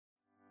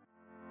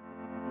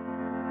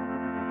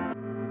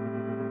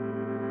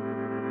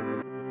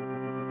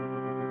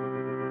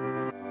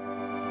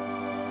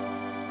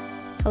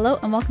Hello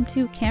and welcome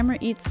to Camera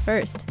Eats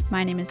First.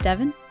 My name is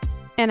Devin.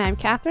 And I'm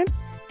Catherine.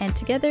 And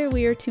together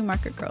we are two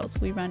market girls.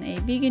 We run a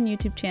vegan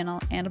YouTube channel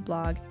and a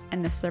blog,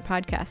 and this is our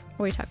podcast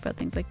where we talk about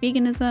things like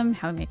veganism,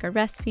 how we make our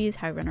recipes,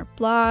 how we run our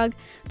blog,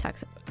 talk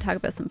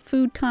about some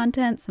food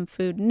content, some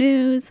food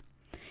news.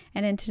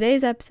 And in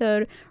today's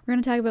episode, we're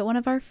going to talk about one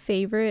of our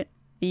favorite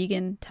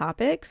vegan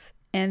topics,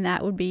 and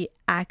that would be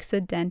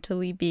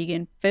accidentally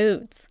vegan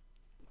foods.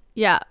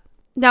 Yeah.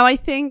 Now I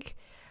think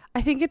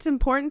it's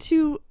important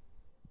to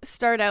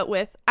start out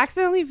with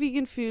accidentally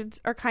vegan foods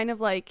are kind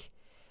of like,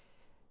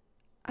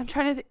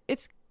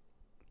 it's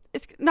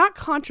not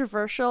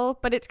controversial,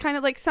 but it's kind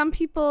of like some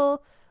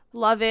people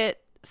love it.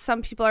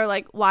 Some people are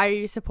like, why are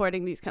you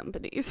supporting these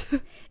companies?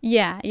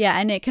 Yeah.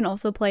 And it can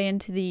also play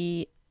into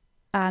the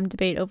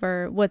debate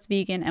over what's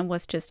vegan and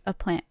what's just a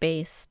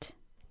plant-based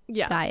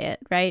diet,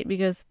 right?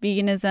 Because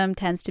veganism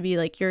tends to be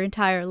like your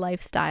entire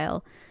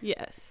lifestyle.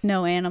 Yes.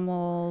 No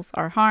animals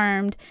are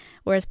harmed,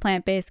 whereas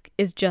plant-based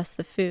is just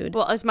the food.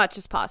 Well, as much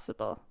as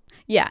possible.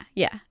 Yeah.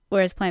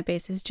 Whereas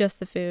plant-based is just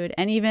the food.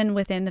 And even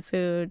within the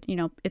food, you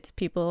know, it's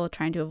people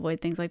trying to avoid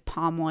things like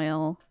palm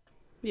oil.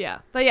 Yeah.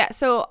 But yeah,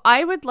 so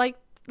I would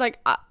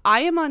I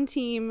am on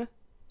team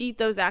eat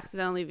those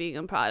accidentally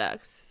vegan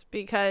products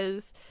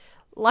because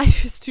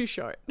life is too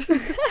short.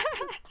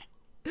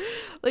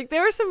 Like,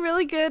 there are some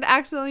really good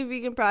accidentally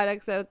vegan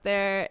products out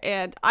there,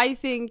 and I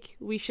think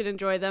we should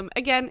enjoy them.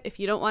 Again, if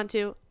you don't want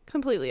to,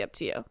 completely up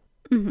to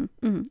you.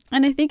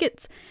 And I think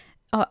it's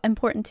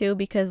important too,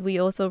 because we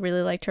also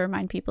really like to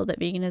remind people that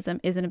veganism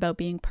isn't about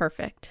being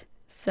perfect.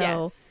 So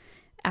yes.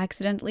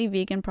 Accidentally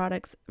vegan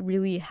products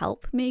really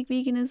help make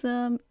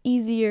veganism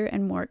easier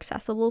and more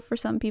accessible for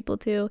some people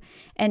too.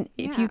 And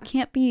if you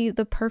can't be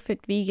the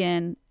perfect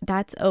vegan,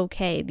 that's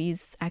okay.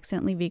 These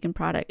accidentally vegan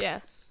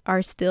products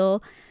are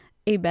still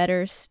a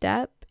better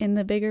step in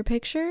the bigger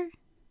picture.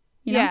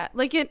 You know? Yeah,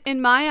 like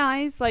in my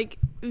eyes, like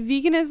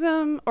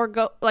veganism or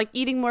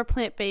eating more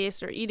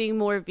plant-based or eating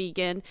more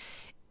vegan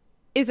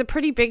is a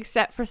pretty big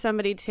step for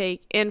somebody to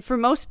take. And for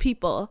most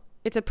people,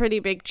 it's a pretty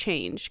big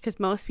change because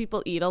most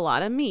people eat a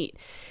lot of meat.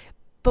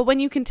 But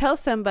when you can tell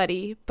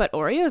somebody, but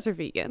Oreos are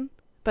vegan,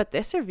 but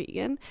this are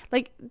vegan,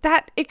 like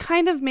that, it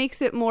kind of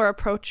makes it more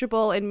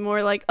approachable and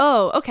more like,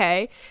 oh,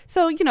 okay.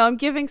 So, you know, I'm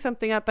giving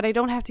something up, but I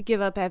don't have to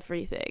give up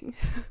everything.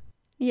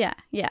 Yeah.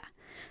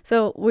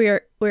 So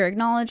we're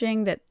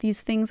acknowledging that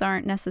these things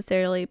aren't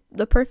necessarily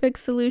the perfect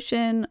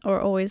solution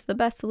or always the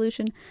best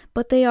solution,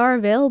 but they are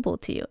available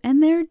to you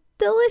and they're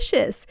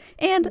delicious.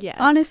 And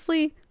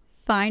honestly,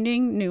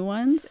 finding new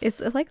ones, it's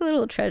like a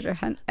little treasure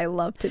hunt I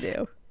love to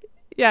do.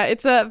 Yeah,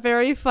 it's a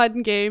very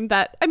fun game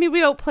that, I mean, we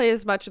don't play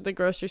as much at the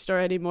grocery store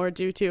anymore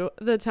due to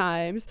the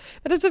times,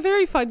 but it's a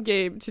very fun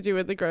game to do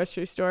in the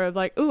grocery store of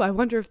like, ooh, I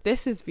wonder if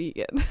this is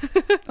vegan.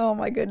 Oh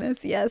my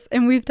goodness, yes.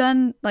 And we've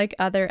done like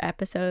other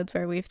episodes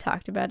where we've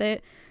talked about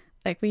it.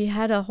 Like we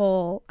had a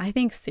whole, I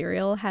think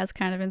cereal has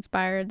kind of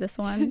inspired this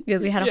one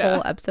because we had a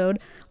whole episode,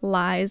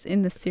 Lies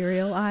in the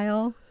Cereal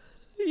Aisle.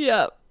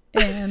 Yeah.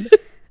 And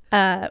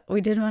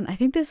we did one, I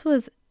think this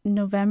was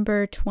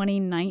November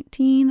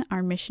 2019,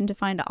 our mission to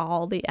find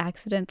all the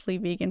accidentally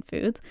vegan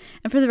foods.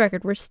 And for the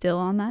record, we're still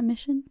on that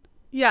mission.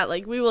 Yeah,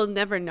 like we will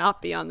never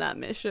not be on that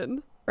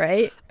mission.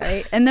 Right.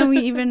 And then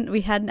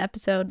we had an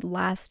episode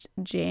last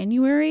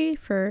January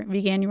for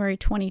Veganuary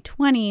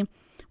 2020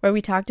 where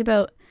we talked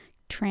about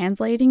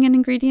translating an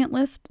ingredient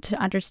list to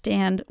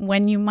understand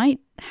when you might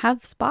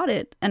have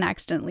spotted an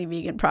accidentally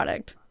vegan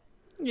product.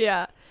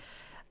 Yeah.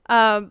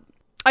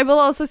 I will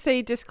also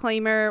say,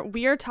 disclaimer,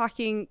 we are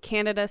talking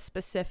Canada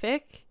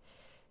specific.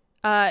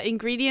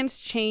 Ingredients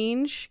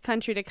change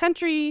country to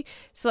country.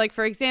 So like,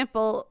 for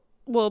example,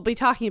 we'll be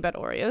talking about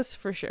Oreos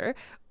for sure.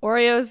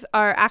 Oreos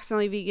are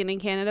accidentally vegan in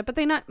Canada, but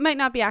they might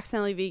not be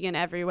accidentally vegan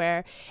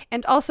everywhere.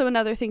 And also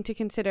another thing to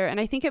consider, and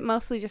I think it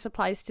mostly just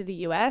applies to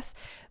the US,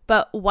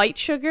 but white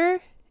sugar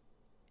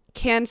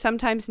can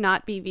sometimes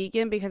not be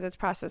vegan because it's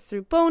processed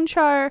through bone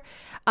char.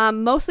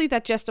 Mostly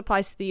that just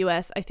applies to the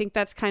US. I think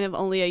that's kind of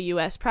only a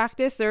US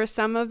practice. There is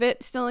some of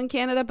it still in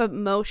Canada, but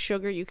most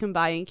sugar you can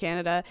buy in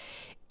Canada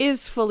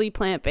is fully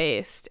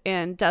plant-based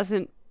and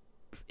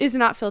is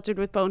not filtered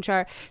with bone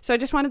char. So I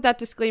just wanted that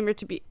disclaimer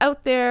to be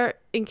out there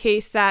in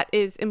case that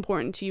is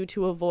important to you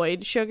to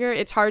avoid sugar.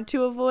 It's hard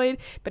to avoid,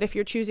 but if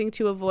you're choosing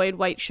to avoid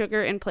white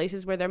sugar in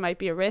places where there might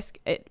be a risk,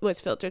 it was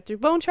filtered through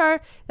bone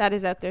char. That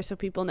is out there so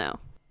people know.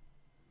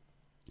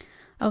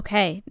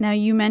 Okay, now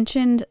you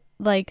mentioned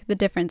like the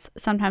difference.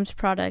 Sometimes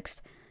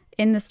products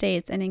in the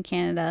States and in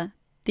Canada,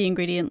 the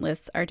ingredient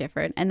lists are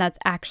different. And that's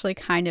actually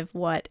kind of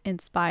what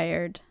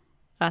inspired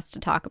us to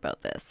talk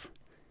about this.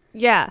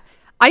 Yeah,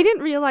 I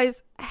didn't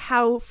realize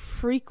how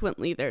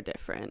frequently they're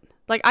different.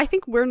 Like, I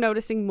think we're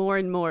noticing more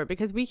and more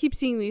because we keep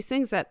seeing these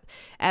things that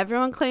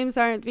everyone claims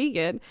aren't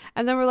vegan.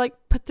 And then we're like,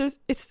 but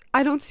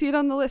I don't see it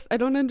on the list. I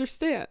don't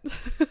understand.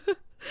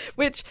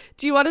 Which,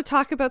 do you want to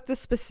talk about the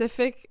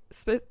specific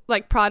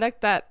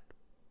product that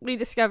we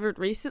discovered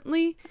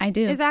recently? I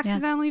do. Is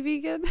accidentally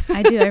vegan?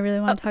 I do. I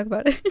really want to talk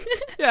about it.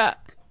 Yeah.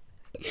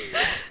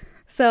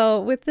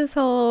 So with this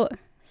whole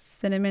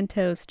cinnamon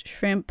toast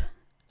shrimp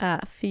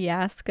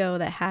fiasco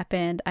that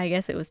happened. I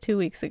guess it was 2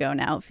 weeks ago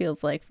now. It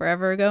feels like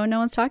forever ago. No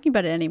one's talking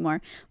about it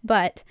anymore.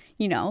 But,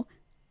 you know,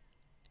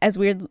 as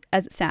weird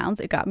as it sounds,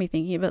 it got me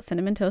thinking about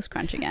Cinnamon Toast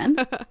Crunch again.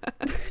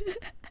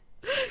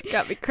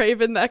 Got me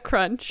craving that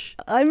crunch.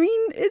 I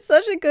mean, it's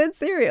such a good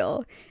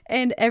cereal.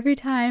 And every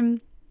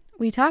time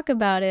we talk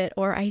about it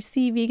or I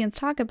see vegans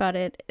talk about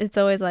it, it's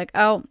always like,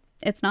 oh,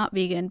 it's not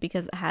vegan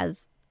because it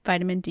has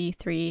vitamin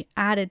D3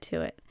 added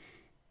to it.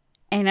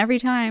 And every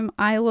time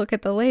I look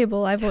at the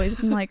label, I've always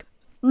been like,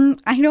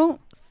 I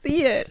don't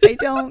see it. I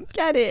don't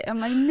get it.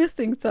 Am I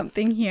missing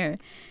something here?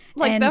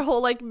 Like and that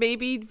whole, like,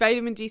 maybe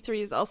vitamin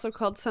D3 is also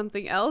called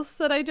something else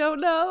that I don't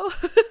know.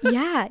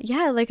 Yeah.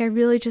 Like, I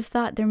really just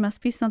thought there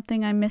must be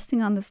something I'm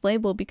missing on this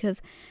label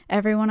because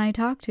everyone I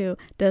talk to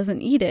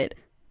doesn't eat it.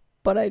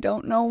 But I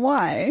don't know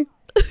why.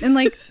 And,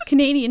 like,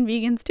 Canadian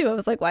vegans, too. I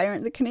was like, why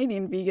aren't the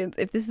Canadian vegans?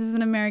 If this is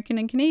an American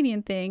and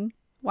Canadian thing,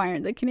 why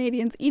aren't the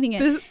Canadians eating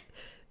it?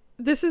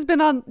 This has been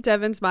on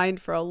Devon's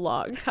mind for a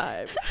long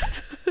time.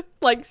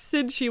 Like,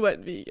 since she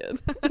went vegan.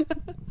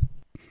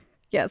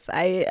 Yes,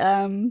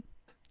 I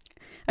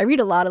read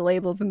a lot of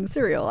labels in the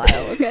cereal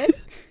aisle, okay?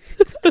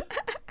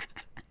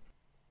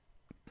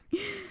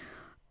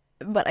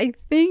 But I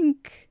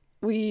think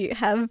we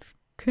have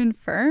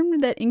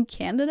confirmed that in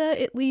Canada,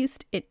 at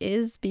least, it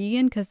is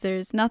vegan because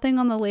there's nothing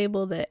on the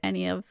label that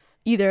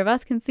either of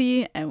us can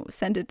see, and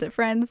send it to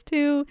friends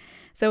too.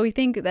 So we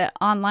think that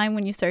online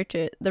when you search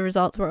it, the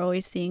results we're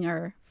always seeing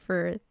are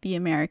for the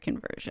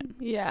American version.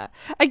 Yeah.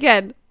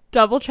 Again,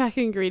 double check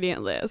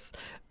ingredient list.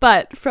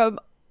 But from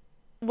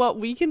what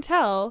we can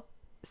tell,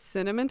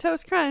 Cinnamon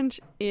Toast Crunch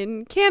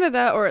in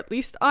Canada, or at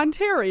least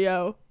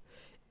Ontario,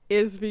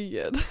 is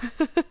vegan.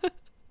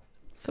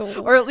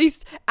 Or at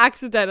least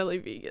accidentally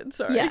vegan,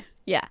 sorry.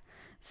 Yeah.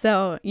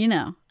 So, you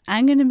know,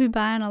 I'm going to be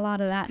buying a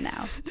lot of that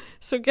now.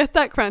 So get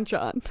that crunch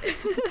on.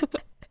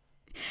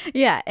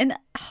 Yeah, and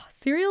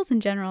cereals in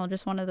general are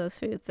just one of those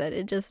foods that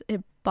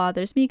it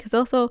bothers me because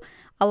also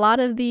a lot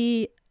of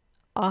the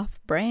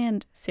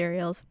off-brand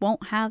cereals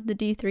won't have the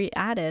D3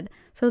 added,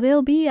 so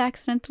they'll be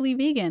accidentally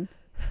vegan.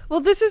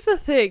 Well, this is the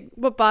thing.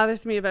 What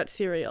bothers me about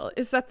cereal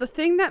is that the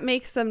thing that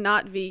makes them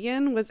not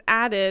vegan was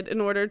added in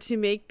order to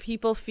make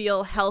people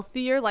feel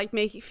healthier, like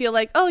make you feel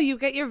like, oh, you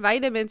get your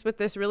vitamins with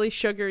this really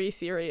sugary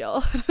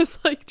cereal. It's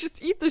like,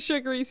 just eat the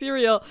sugary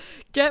cereal,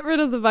 get rid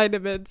of the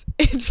vitamins.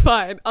 It's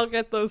fine. I'll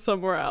get those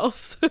somewhere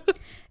else.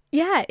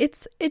 Yeah,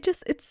 it's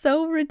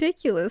so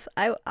ridiculous.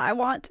 I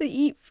want to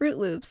eat Fruit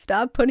Loops.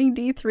 Stop putting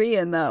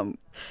D3 in them.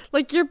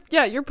 Like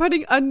you're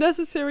putting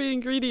unnecessary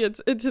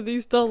ingredients into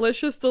these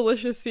delicious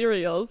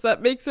cereals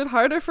that makes it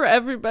harder for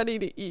everybody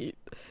to eat.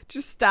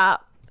 Just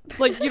stop.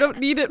 Like, you don't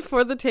need it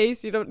for the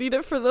taste, you don't need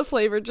it for the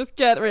flavor, just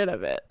get rid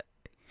of it.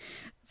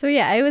 So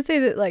yeah, I would say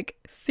that like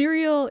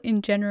cereal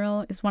in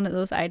general is one of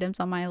those items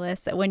on my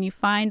list that when you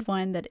find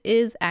one that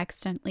is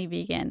accidentally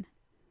vegan,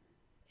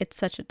 it's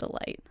such a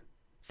delight.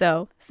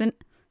 So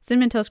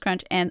Cinnamon Toast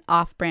Crunch and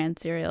off-brand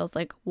cereals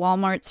like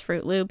Walmart's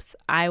Fruit Loops,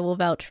 I will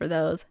vouch for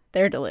those.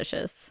 They're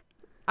delicious.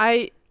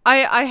 I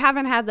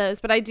haven't had those,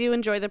 but I do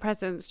enjoy the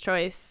President's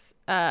Choice.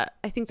 I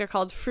think they're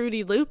called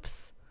Fruity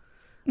Loops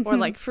or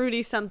like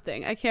Fruity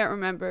something. I can't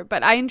remember,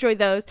 but I enjoy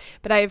those.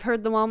 But I've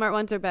heard the Walmart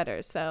ones are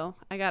better, so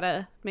I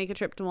gotta make a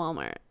trip to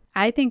Walmart.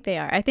 I think they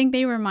are. I think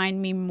they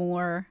remind me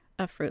more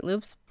of Fruit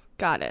Loops.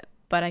 Got it.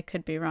 But I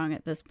could be wrong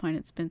at this point.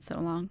 It's been so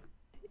long.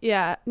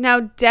 Yeah.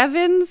 Now,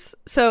 Devon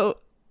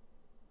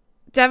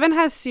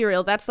has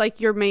cereal. That's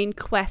like your main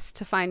quest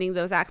to finding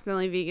those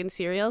accidentally vegan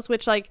cereals,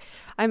 which like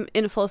I'm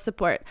in full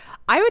support.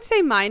 I would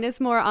say mine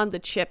is more on the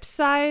chip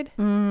side.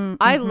 Mm-hmm.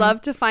 I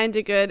love to find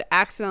a good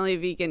accidentally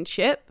vegan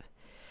chip.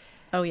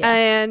 Oh, yeah.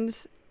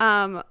 And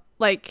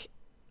like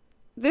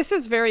this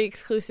is very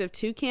exclusive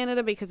to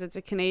Canada because it's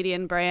a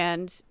Canadian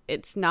brand.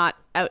 It's not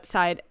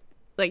outside,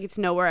 like it's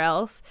nowhere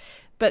else.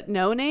 But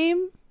No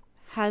Name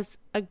has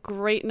a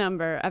great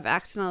number of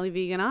accidentally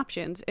vegan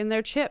options in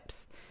their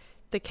chips.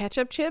 The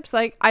ketchup chips,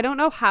 like, I don't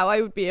know how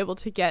I would be able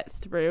to get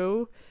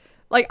through.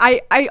 Like,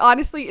 I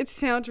honestly, it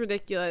sounds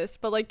ridiculous,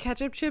 but, like,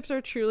 ketchup chips are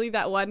truly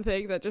that one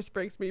thing that just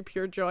brings me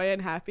pure joy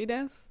and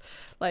happiness.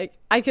 Like,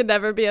 I could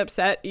never be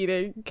upset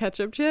eating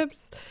ketchup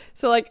chips.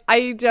 So, like,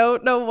 I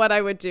don't know what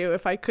I would do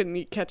if I couldn't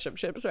eat ketchup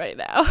chips right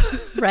now.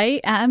 Right?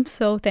 I'm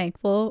so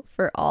thankful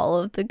for all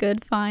of the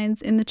good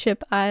finds in the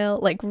chip aisle.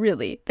 Like,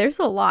 really, there's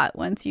a lot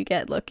once you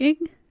get looking.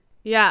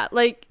 Yeah,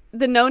 like,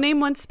 the No Name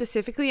ones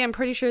specifically, I'm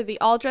pretty sure the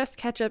all dressed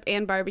ketchup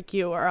and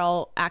barbecue are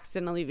all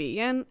accidentally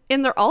vegan,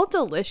 and they're all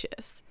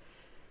delicious.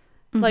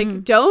 Mm-hmm.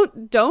 Like,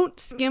 don't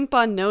skimp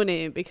on No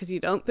Name because you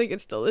don't think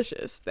it's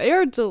delicious. They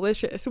are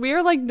delicious. We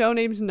are like No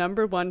Name's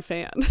 #1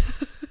 fan.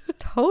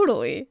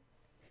 Totally.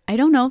 I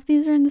don't know if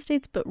these are in the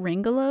States, but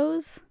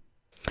Ringolos?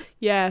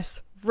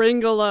 Yes,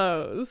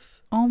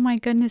 Ringolos. Oh my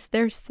goodness,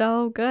 they're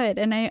so good.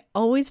 And I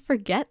always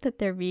forget that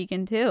they're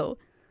vegan too.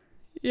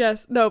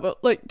 Yes, no,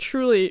 but like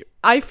truly,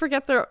 I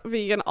forget they're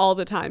vegan all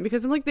the time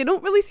because I'm like, they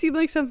don't really seem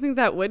like something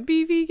that would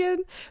be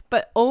vegan.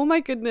 But oh my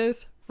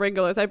goodness,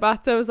 Ringolos. I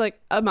bought those like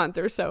a month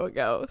or so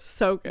ago.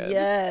 So good.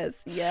 Yes.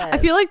 I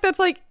feel like that's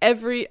like I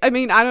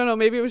don't know,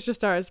 maybe it was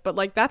just ours, but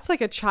like that's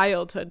like a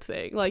childhood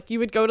thing. Like you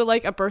would go to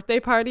like a birthday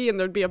party and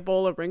there'd be a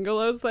bowl of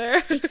Ringolos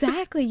there.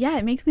 Exactly. Yeah,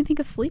 it makes me think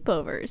of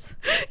sleepovers.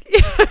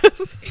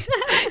 Yes.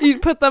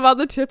 You'd put them on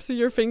the tips of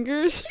your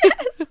fingers.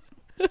 Yes.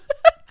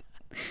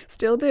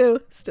 Still do.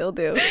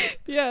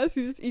 Yes,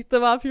 you just eat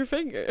them off your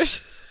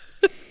fingers.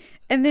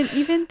 And then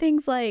even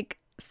things like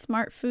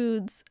Smart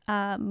Foods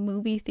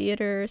movie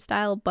theater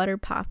style butter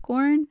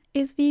popcorn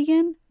is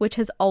vegan, which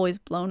has always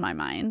blown my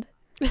mind.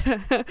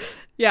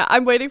 Yeah,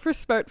 I'm waiting for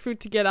Smart Food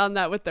to get on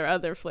that with their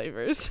other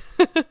flavors.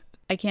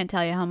 I can't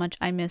tell you how much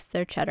I miss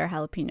their cheddar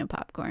jalapeno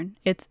popcorn.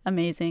 It's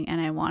amazing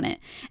and I want it.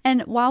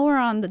 And while we're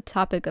on the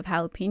topic of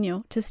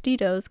jalapeno,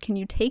 Tostitos, can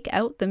you take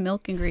out the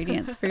milk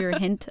ingredients for your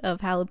hint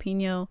of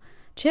jalapeno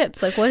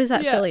chips? Like, what is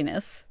that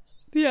silliness?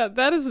 Yeah,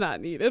 that is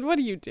not needed. What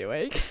are you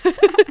doing?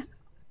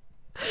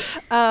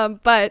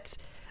 But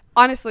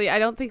honestly, I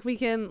don't think we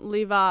can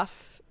leave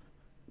off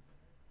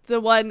the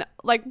one,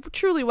 like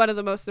truly one of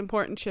the most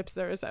important chips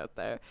there is out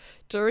there.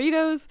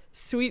 Doritos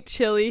Sweet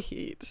Chili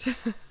Heat.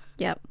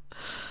 Yep.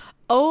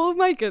 Oh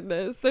my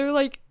goodness. They're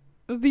like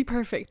the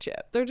perfect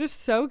chip. They're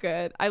just so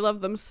good. I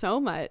love them so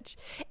much.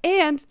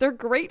 And they're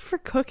great for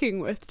cooking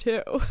with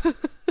too.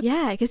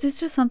 Yeah, because it's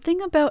just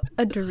something about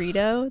a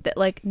Dorito that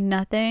like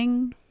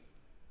nothing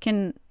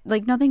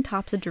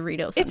tops a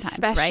Dorito sometimes, It's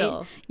special.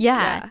 right?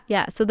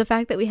 Yeah. So the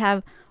fact that we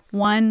have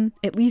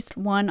at least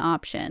one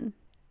option,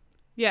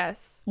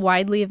 Yes,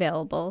 widely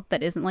available,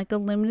 that isn't like a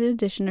limited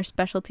edition or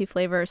specialty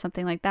flavor or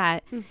something like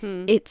that,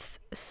 it's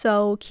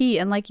so key.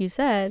 And like you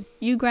said,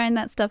 you grind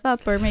that stuff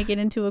up or make it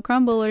into a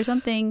crumble or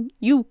something,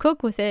 you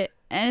cook with it,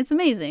 and it's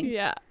amazing.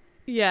 Yeah.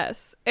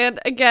 Yes. And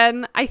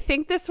again, I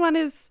think it's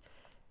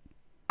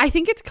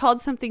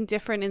called something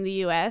different in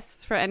the US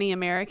for any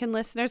American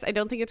listeners. I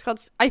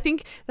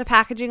think the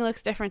packaging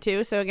looks different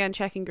too. So again,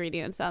 check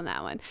ingredients on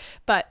that one.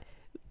 But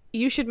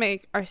you should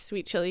make our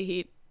Sweet Chili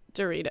Heat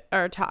Dorito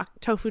or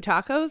tofu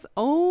tacos.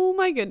 Oh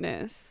my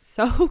goodness.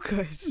 So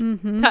good.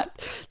 Mm-hmm.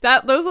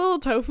 Those little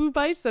tofu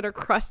bites that are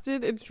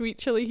crusted in Sweet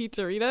Chili Heat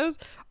Doritos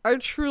are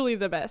truly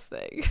the best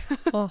thing.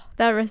 Oh,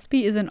 that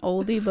recipe is an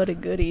oldie but a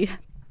goodie.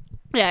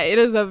 Yeah, it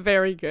is a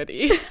very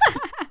goodie.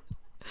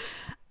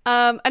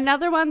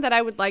 Another one that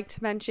I would like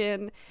to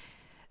mention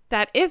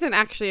that isn't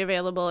actually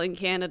available in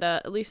Canada,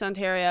 at least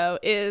Ontario,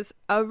 is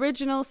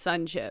Original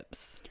Sun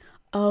Chips.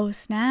 Oh,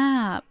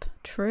 snap.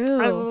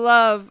 True. I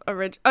love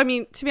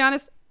to be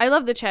honest, I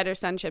love the cheddar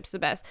Sun Chips the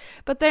best,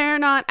 but they're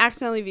not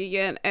accidentally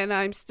vegan, and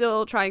I'm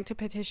still trying to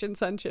petition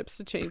Sun Chips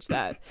to change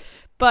that.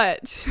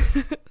 But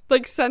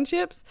like Sun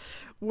Chips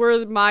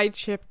were my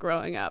chip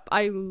growing up.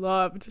 I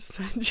loved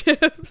Sun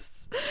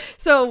Chips.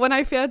 So when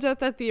I found out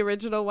that the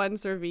original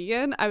ones are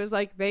vegan, I was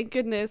like, thank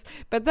goodness.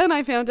 But then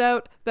I found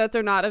out that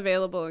they're not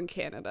available in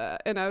Canada,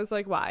 and I was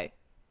like, why?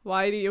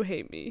 Why do you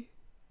hate me?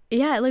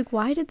 Yeah, like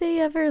why did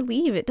they ever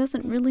leave? It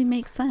doesn't really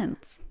make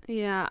sense.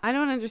 Yeah, I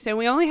don't understand.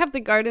 We only have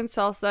the garden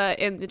salsa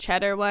and the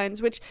cheddar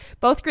ones, which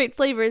both great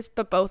flavors,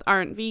 but both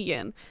aren't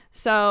vegan.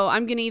 So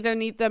I'm going to either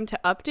need them to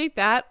update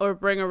that or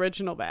bring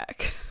original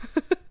back.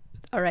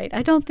 All right.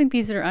 I don't think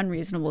these are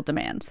unreasonable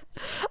demands.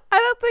 I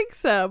don't think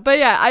so. But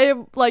yeah, I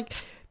am like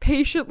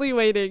patiently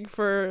waiting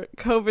for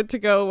COVID to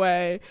go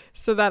away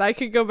so that I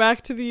can go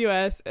back to the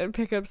US and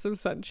pick up some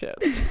Sun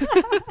Chips.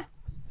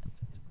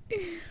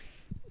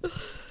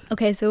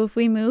 Okay, so if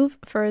we move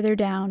further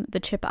down the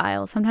chip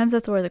aisle, sometimes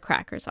that's where the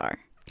crackers are.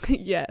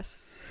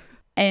 Yes.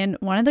 And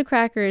one of the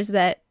crackers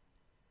that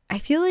I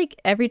feel like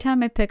every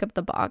time I pick up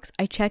the box,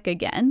 I check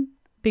again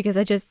because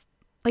I just,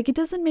 like, it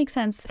doesn't make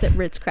sense that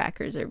Ritz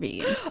crackers are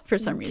vegans for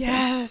some reason.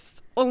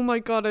 Yes. Oh my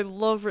God, I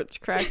love Ritz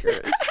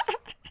crackers.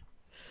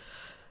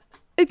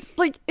 It's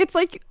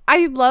like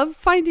I love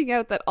finding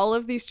out that all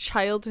of these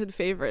childhood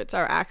favorites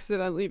are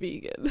accidentally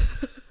vegan.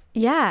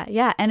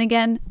 Yeah. And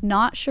again,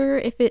 not sure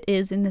if it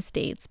is in the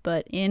States,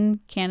 but in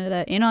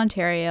Canada, in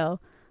Ontario,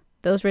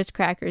 those Ritz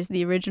crackers,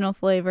 the original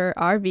flavor,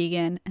 are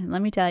vegan. And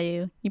let me tell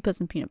you, you put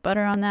some peanut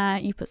butter on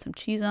that, you put some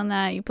cheese on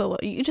that,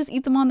 you just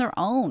eat them on their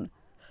own.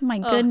 Oh my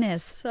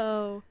goodness.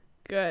 So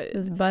good.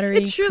 This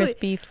buttery,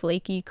 crispy,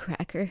 flaky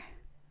cracker.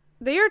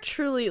 They are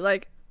truly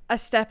like a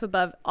step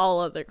above all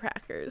other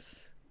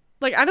crackers.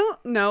 Like, I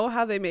don't know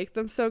how they make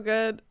them so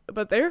good,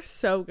 but they're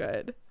so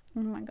good. Oh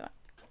my God.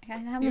 I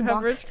have you a have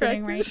box Ritz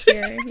sitting crackers? right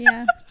here.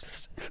 Yeah.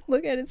 Just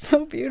look at it. It's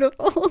so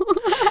beautiful.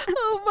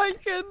 Oh my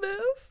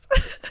goodness.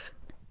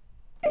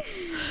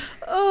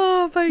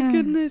 Oh my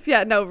goodness.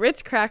 Yeah, no,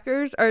 Ritz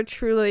crackers are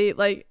truly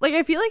like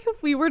I feel like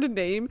if we were to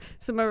name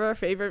some of our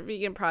favorite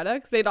vegan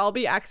products, they'd all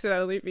be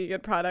accidentally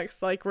vegan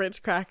products, like Ritz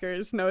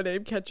crackers, no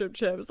name ketchup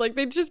chips. Like,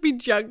 they'd just be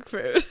junk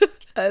food.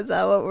 That's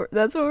what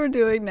we're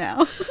doing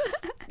now.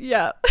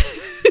 Yeah.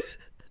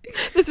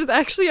 This is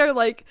actually our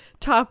like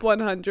top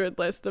 100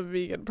 list of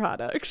vegan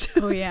products.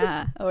 Oh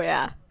yeah.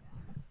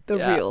 The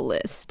real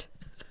list.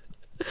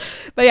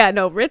 But yeah,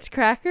 no, Ritz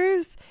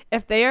crackers,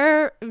 if they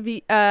are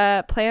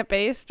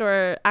plant-based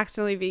or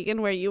accidentally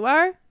vegan where you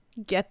are,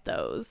 get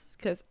those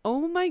because,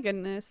 oh my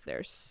goodness,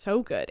 they're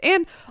so good.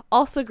 And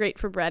also great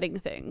for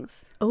breading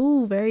things.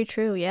 Oh, very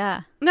true.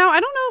 Yeah. Now, I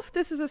don't know if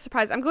this is a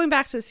surprise. I'm going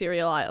back to the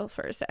cereal aisle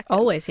for a second.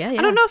 Always. Yeah. I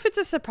don't know if it's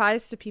a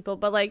surprise to people,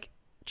 but like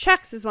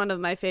Chex is one of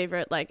my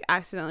favorite like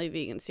accidentally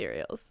vegan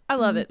cereals. I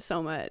love it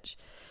so much.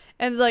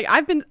 And like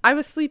I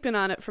was sleeping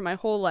on it for my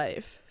whole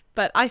life,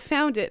 but I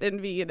found it in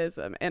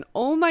veganism and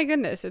oh my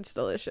goodness, it's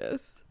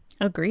delicious.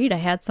 Agreed. I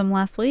had some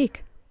last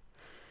week.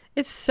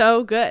 It's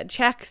so good.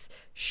 Chex,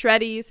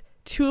 Shreddies,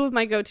 two of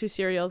my go-to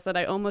cereals that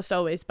I almost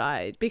always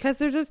buy because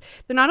they're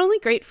not only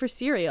great for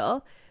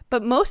cereal,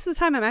 but most of the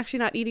time I'm actually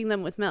not eating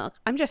them with milk.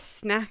 I'm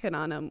just snacking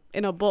on them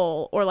in a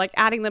bowl or like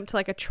adding them to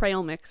like a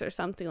trail mix or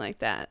something like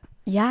that.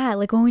 Yeah,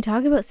 like when we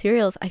talk about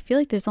cereals, I feel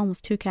like there's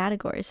almost two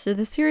categories. So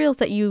the cereals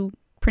that you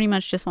pretty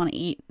much just want to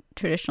eat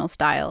traditional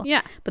style.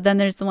 Yeah. But then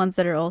there's the ones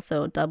that are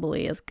also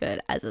doubly as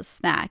good as a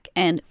snack.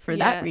 And for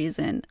that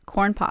reason,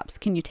 Corn Pops,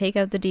 can you take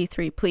out the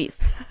D3,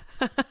 please?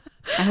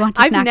 I want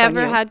to snack on you. I've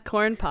never had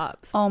Corn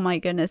Pops. Oh my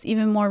goodness.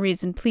 Even more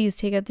reason. Please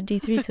take out the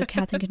D3 so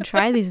Catherine can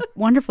try these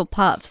wonderful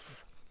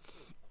puffs.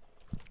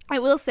 I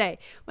will say,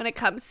 when it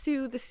comes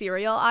to the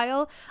cereal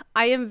aisle,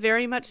 I am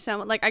very much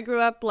someone, like I grew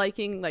up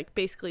liking like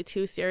basically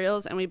two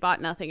cereals and we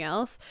bought nothing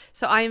else.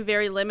 So I am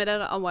very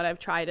limited on what I've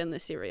tried in the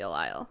cereal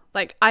aisle.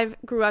 Like I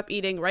grew up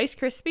eating Rice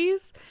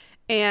Krispies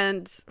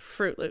and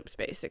Fruit Loops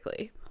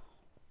basically.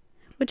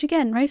 Which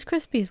again, Rice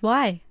Krispies,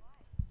 why?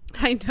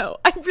 I know.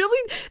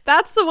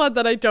 That's the one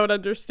that I don't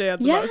understand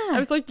the most. I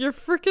was like, you're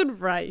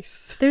freaking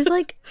rice. There's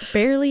like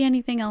barely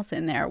anything else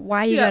in there.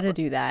 Why you gotta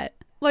do that?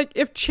 Like,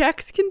 if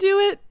Chex can do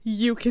it,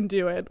 you can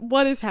do it.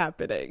 What is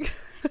happening?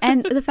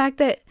 And the fact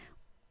that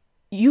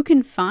you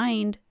can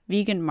find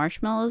vegan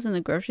marshmallows in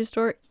the grocery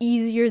store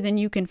easier than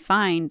you can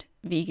find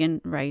vegan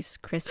Rice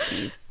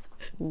Krispies.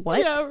 What?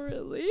 Yeah,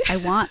 really? I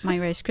want my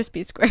Rice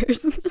Krispie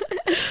squares.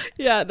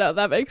 Yeah, no,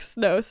 that makes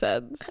no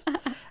sense.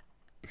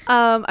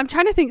 I'm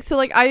trying to think. So,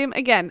 like,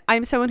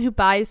 I'm someone who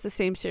buys the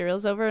same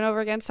cereals over and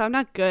over again, so I'm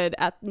not good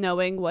at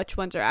knowing which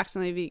ones are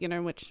accidentally vegan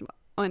or which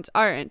ones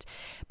aren't.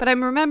 But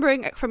I'm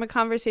remembering from a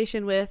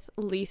conversation with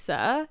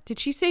Lisa, did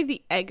she say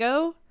the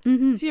Eggo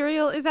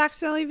cereal is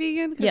accidentally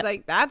vegan? Because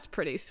like that's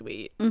pretty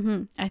sweet.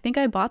 I think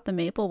I bought the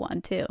maple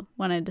one too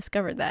when I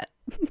discovered that.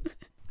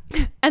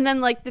 And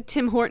then like the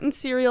Tim Hortons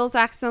cereal is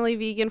accidentally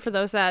vegan for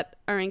those that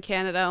are in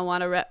Canada and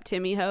want to rep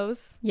Timmy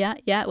Ho's.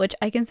 Yeah, which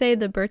I can say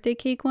the birthday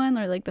cake one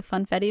or like the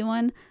Funfetti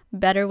one,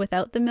 better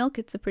without the milk.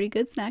 It's a pretty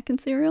good snack and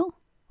cereal.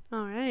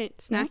 All right,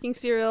 snacking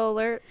cereal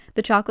alert.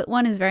 The chocolate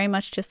one is very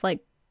much just like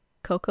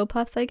Cocoa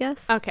Puffs, I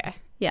guess. Okay.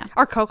 Yeah.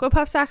 Are Cocoa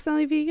Puffs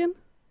accidentally vegan?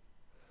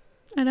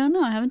 I don't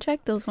know. I haven't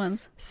checked those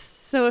ones.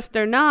 So if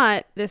they're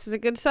not, this is a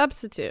good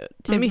substitute.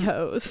 Timmy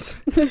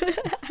Ho's.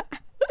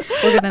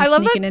 Look at them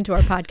sneaking into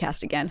our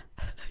podcast again.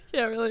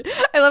 Yeah, really.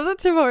 I love that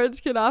Tim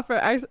Hortons can offer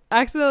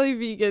accidentally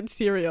vegan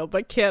cereal,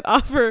 but can't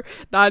offer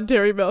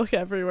non-dairy milk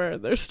everywhere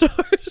in their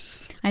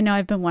stores. I know.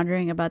 I've been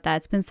wondering about that.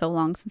 It's been so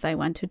long since I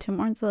went to Tim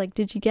Hortons. Like,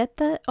 did you get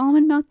the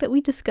almond milk that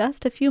we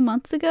discussed a few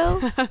months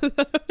ago?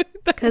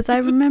 Because I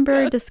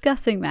remember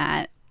discussing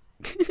that.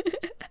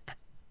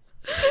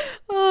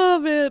 Oh,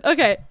 man.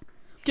 Okay.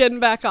 Getting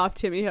back off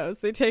Timmy Ho's.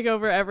 They take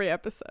over every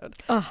episode.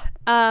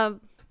 Oh.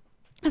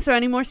 Is there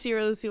any more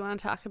cereals you want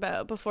to talk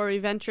about before we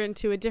venture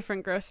into a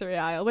different grocery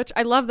aisle? Which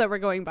I love that we're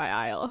going by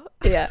aisle.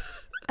 Yeah.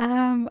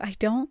 I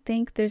don't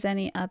think there's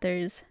any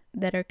others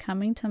that are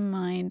coming to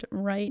mind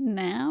right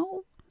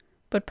now,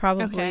 but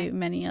probably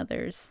many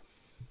others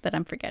that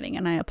I'm forgetting,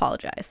 and I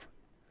apologize.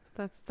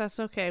 That's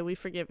okay. We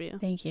forgive you.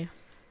 Thank you.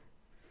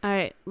 All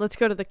right, let's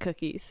go to the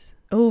cookies.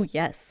 Oh,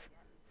 yes.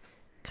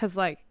 Because,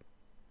 like,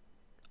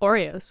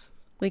 Oreos.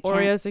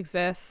 Oreos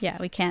exist. Yeah,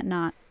 we can't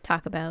not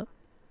talk about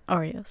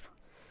Oreos.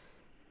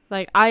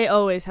 Like, I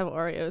always have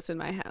Oreos in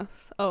my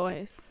house.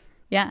 Always.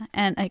 Yeah,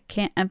 and I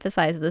can't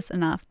emphasize this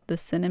enough. The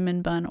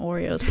cinnamon bun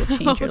Oreos will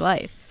change your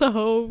life.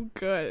 So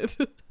good.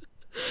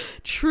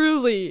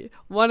 Truly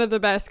one of the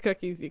best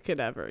cookies you could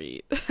ever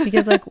eat.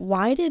 Because, like,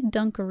 why did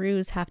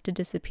Dunkaroos have to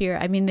disappear?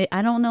 I mean,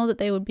 I don't know that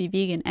they would be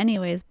vegan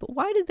anyways, but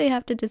why did they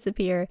have to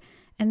disappear?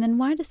 And then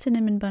why do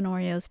cinnamon bun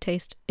Oreos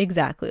taste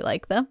exactly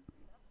like them?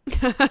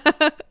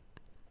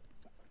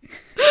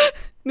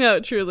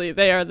 No, truly,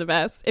 they are the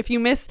best. If you're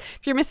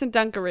missing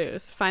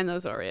Dunkaroos, find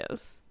those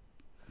Oreos.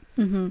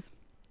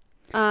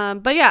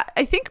 But yeah,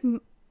 I think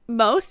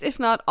most, if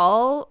not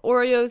all,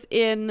 Oreos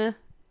in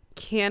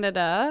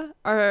Canada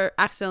are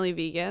accidentally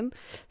vegan.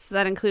 So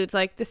that includes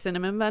like the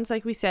cinnamon buns,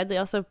 like we said. They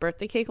also have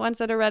birthday cake ones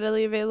that are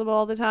readily available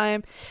all the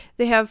time.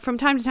 They have, from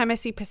time to time, I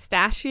see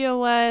pistachio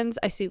ones.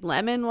 I see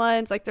lemon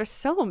ones. Like, there's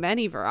so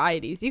many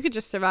varieties. You could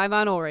just survive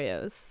on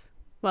Oreos.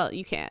 Well,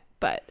 you can't,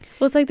 but...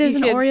 Well, it's like there's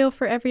an Oreo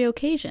for every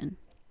occasion.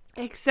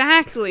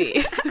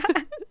 Exactly.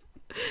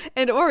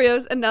 And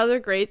Oreos, another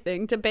great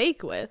thing to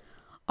bake with.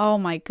 Oh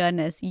my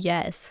goodness,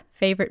 yes.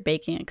 Favorite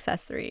baking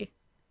accessory.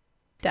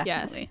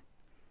 Definitely. Yes.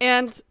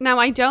 And now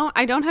I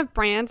don't have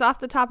brands off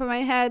the top of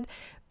my head,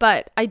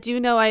 but I do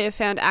know I have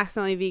found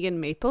accidentally vegan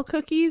maple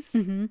cookies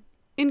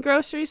in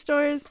grocery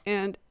stores,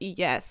 and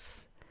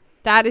yes,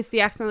 That is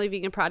the accidentally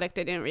vegan product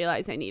I didn't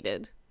realize I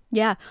needed.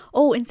 Yeah.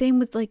 Oh, and same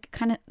with like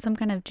kind of some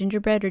kind of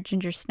gingerbread or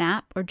ginger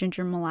snap or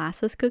ginger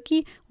molasses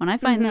cookie. When I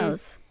find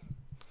those,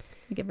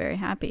 I get very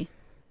happy.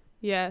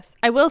 Yes.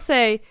 I will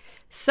say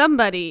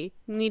somebody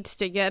needs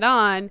to get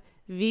on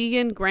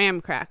vegan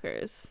graham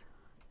crackers.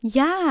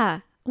 Yeah.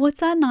 What's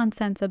that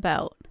nonsense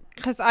about?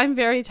 Because I'm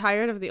very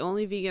tired of the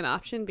only vegan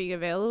option being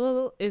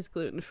available is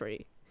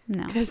gluten-free.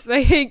 No. Because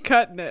they ain't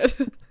cutting it.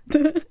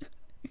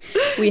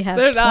 We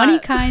have 20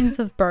 kinds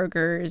of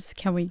burgers.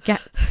 Can we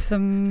get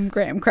some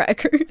graham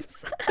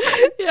crackers?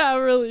 Yeah,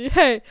 really.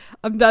 Hey,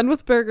 I'm done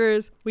with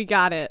burgers. We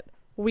got it.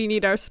 We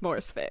need our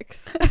s'mores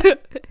fix.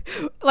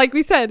 Like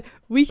we said,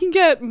 we can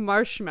get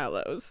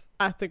marshmallows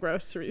at the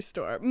grocery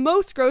store.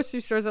 Most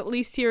grocery stores, at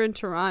least here in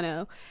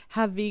Toronto,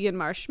 have vegan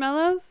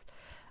marshmallows.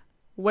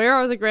 Where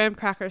are the graham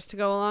crackers to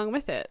go along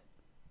with it?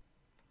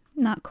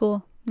 Not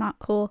cool. Not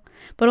cool.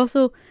 But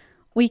also,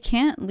 we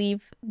can't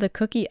leave the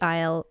cookie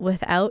aisle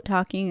without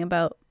talking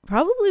about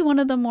probably one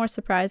of the more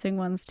surprising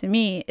ones to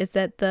me is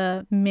that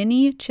the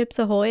mini Chips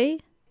Ahoy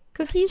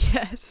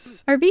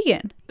cookies are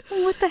vegan.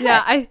 What the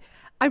heck? Yeah,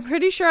 I'm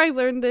pretty sure I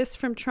learned this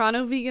from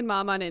Toronto Vegan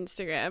Mom on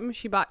Instagram.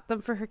 She bought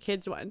them for her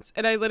kids once.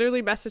 And I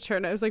literally messaged her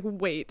and I was like,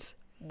 wait,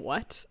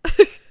 what?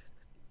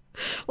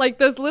 Like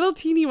those little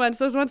teeny ones,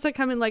 those ones that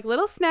come in like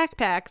little snack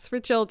packs for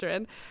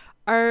children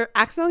are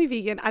accidentally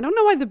vegan. I don't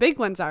know why the big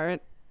ones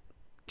aren't.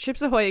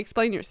 Chips Ahoy,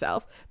 explain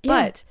yourself.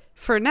 Yeah. But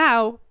for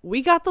now,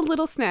 we got the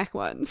little snack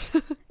ones.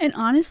 And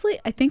honestly,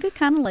 I think I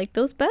kind of like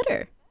those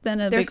better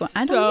than a big one.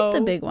 I don't eat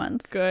the big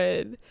ones.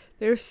 Good.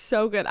 They're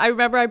so good. I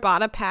remember I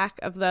bought a pack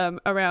of them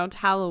around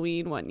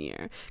Halloween one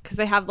year because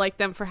they have like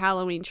them for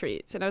Halloween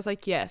treats. And I was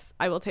like, yes,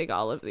 I will take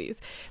all of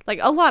these. Like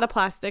a lot of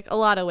plastic, a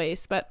lot of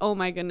waste, but oh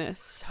my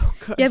goodness, so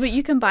good. Yeah, but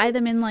you can buy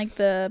them in like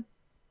the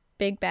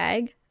big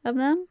bag of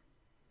them.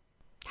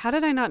 How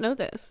did I not know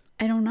this?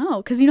 I don't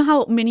know. Because you know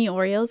how mini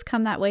Oreos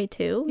come that way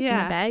too? Yeah.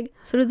 In a bag?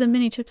 So do the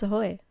mini Chips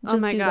Ahoy. Just oh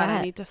my God,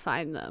 I need to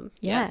find them.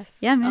 Yeah. Yes.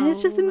 Yeah, man,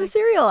 it's just in the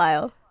cereal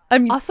aisle. I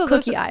mean, also,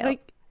 cookie aisle.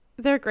 Like,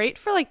 they're great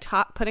for like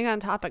putting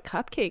on top of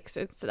cupcakes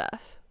and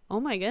stuff.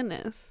 Oh my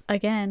goodness.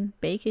 Again,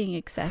 baking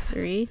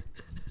accessory.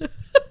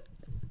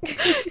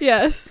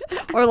 Yes.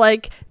 Or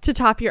like to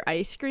top your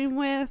ice cream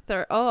with,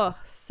 or oh,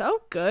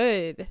 so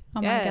good.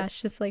 Oh my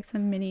gosh, just like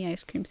some mini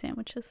ice cream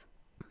sandwiches.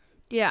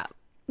 Yeah.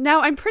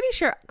 Now I'm pretty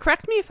sure,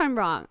 correct me if I'm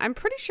wrong, I'm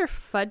pretty sure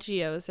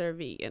Fudgios are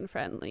vegan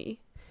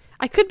friendly.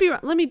 I could be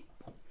wrong. Let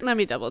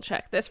me double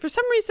check this. For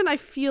some reason I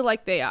feel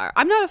like they are.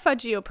 I'm not a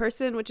Fudgio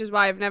person, which is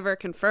why I've never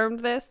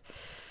confirmed this.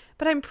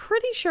 But I'm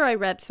pretty sure I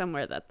read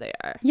somewhere that they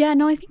are. Yeah,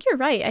 no, I think you're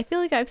right. I feel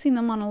like I've seen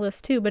them on a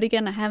list too. But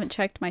again, I haven't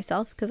checked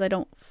myself because I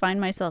don't find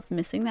myself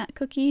missing that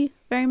cookie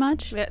very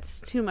much.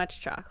 It's too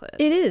much chocolate.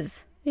 It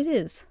is. It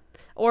is.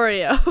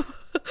 Oreo.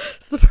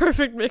 It's the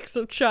perfect mix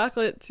of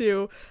chocolate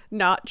to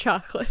not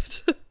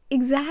chocolate.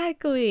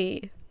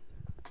 Exactly.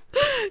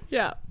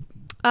 Yeah.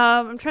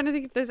 I'm trying to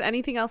think if there's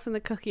anything else in the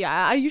cookie.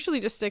 I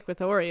usually just stick with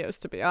Oreos,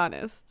 to be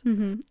honest.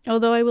 Mm-hmm.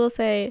 Although I will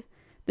say,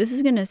 this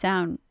is going to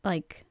sound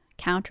like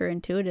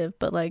counterintuitive,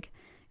 but like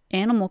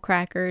animal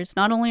crackers,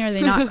 not only are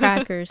they not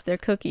crackers, they're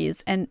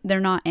cookies, and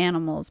they're not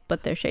animals,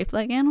 but they're shaped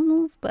like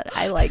animals. But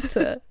I like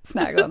to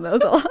snack on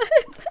those a lot.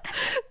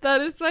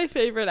 That is my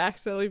favorite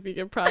accidentally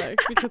vegan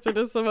product because it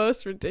is the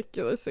most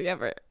ridiculous thing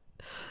ever.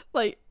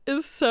 Like,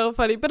 it's so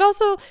funny. But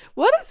also,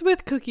 what is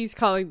with cookies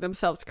calling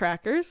themselves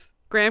crackers?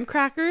 Graham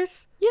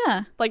crackers?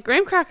 Yeah. Like,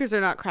 graham crackers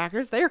are not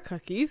crackers. They are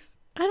cookies.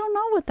 I don't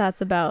know what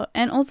that's about.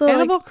 And also,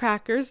 animal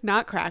crackers,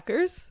 not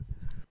crackers.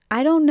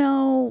 I don't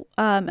know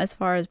as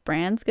far as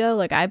brands go.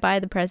 Like, I buy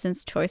the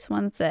President's Choice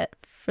ones that,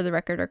 for the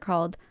record, are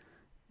called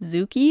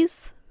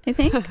Zookies, I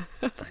think.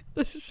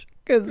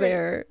 Because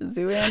they're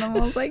zoo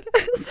animals, I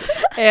guess.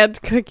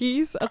 And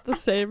cookies at the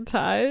same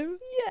time.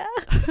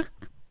 Yeah.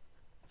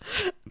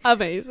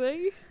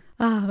 Amazing.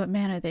 Oh, but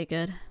man, are they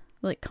good.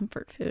 Like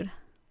comfort food.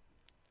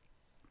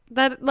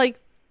 That, like,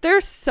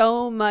 there's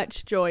so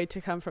much joy to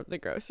come from the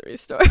grocery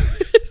store.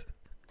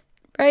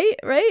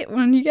 Right?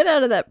 When you get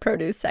out of that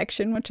produce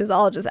section, which is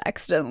all just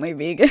accidentally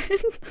vegan.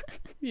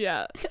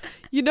 Yeah.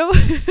 You know,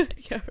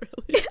 yeah,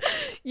 really.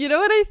 You know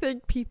what I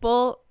think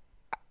people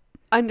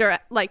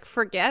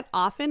forget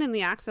often in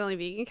the accidentally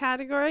vegan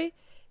category?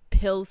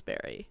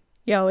 Pillsbury.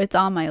 Yo, it's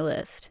on my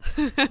list.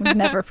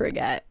 Never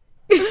forget.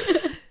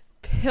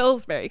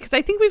 Pillsbury. Because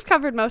I think we've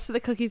covered most of the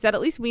cookies that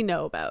at least we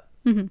know about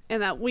and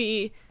that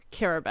we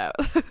care about.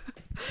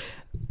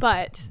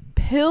 But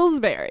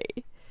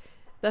Pillsbury,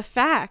 the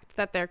fact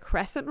that their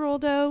crescent roll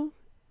dough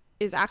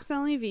is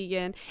accidentally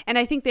vegan, and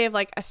I think they have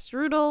like a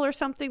strudel or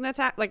something that's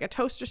like a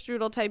toaster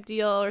strudel type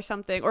deal or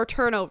something, or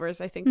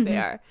turnovers, I think they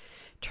are.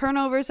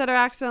 Turnovers that are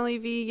accidentally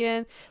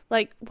vegan.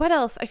 Like, what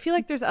else? I feel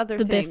like there's other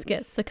things. The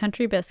biscuits, the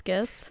country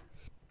biscuits.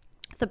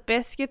 The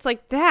biscuits,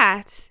 like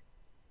that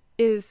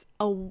is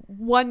a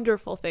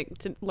wonderful thing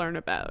to learn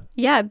about.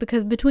 Yeah,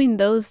 because between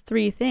those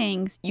three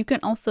things, you can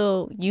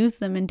also use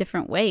them in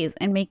different ways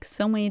and make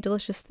so many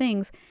delicious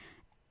things.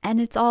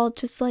 And it's all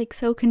just like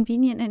so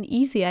convenient and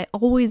easy. I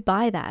always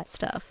buy that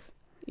stuff.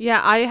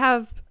 Yeah, I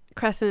have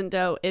crescent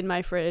dough in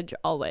my fridge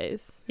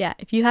always. Yeah,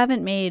 if you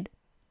haven't made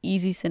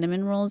easy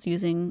cinnamon rolls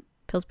using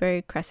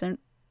Pillsbury crescent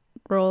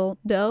roll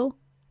dough,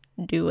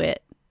 do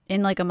it.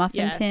 In like a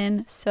muffin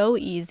tin, so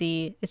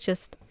easy. It's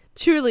just...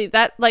 Truly,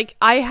 that, like,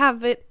 I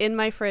have it in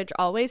my fridge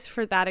always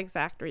for that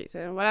exact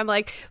reason. When I'm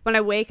like, when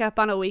I wake up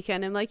on a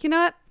weekend, I'm like, you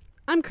know what?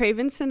 I'm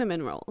craving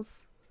cinnamon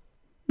rolls.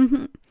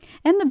 Mm-hmm.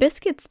 And the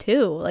biscuits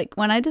too. Like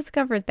when I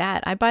discovered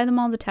that, I buy them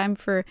all the time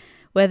for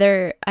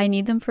whether I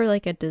need them for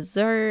like a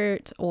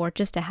dessert or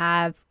just to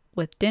have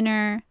with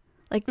dinner.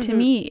 Like to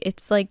me,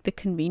 it's like the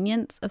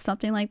convenience of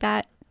something like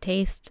that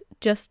taste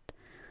just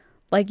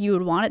like you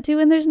would want it to,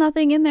 and there's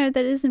nothing in there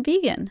that isn't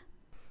vegan.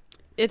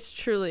 It's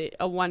truly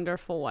a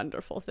wonderful,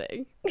 wonderful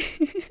thing.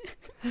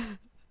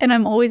 And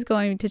I'm always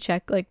going to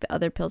check like the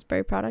other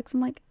Pillsbury products.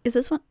 I'm like, is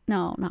this one?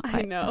 No, not quite.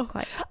 I know. Not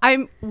quite.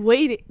 I'm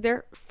waiting.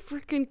 They're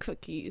freaking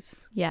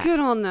cookies. Yeah. Good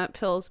on that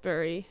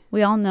Pillsbury.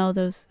 We all know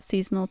those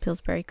seasonal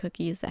Pillsbury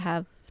cookies that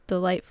have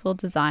delightful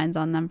designs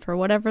on them for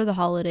whatever the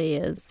holiday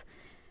is.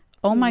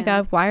 Oh my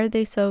God, why are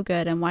they so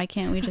good? And why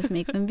can't we just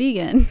make them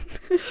vegan?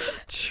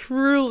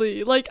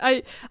 Truly. Like,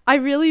 I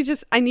really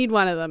just, I need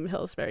one of them,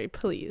 Pillsbury,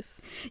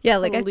 please. Yeah,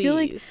 like please. I feel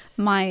like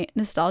my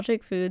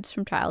nostalgic foods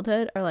from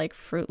childhood are like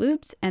Fruit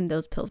Loops and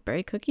those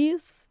Pillsbury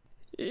cookies.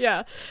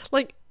 Yeah.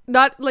 Like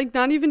not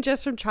even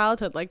just from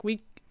childhood. Like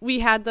we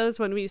had those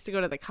when we used to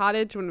go to the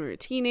cottage when we were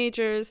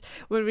teenagers,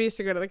 when we used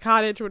to go to the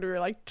cottage when we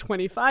were like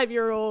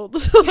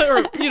 25-year-olds,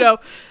 or, you know,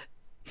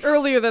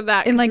 earlier than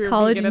that. In like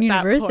college and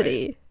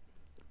university.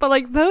 But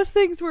like those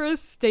things were a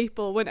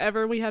staple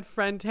whenever we had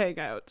friend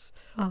hangouts.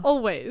 Oh.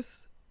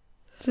 Always.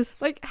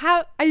 Just like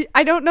how I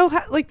don't know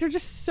how, like they're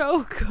just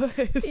so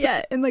good.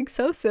 Yeah, and like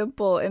so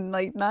simple and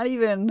like not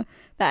even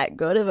that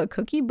good of a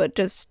cookie, but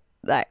just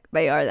that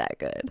they are that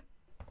good.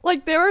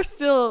 Like there are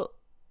still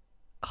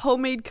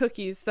homemade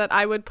cookies that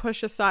I would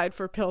push aside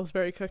for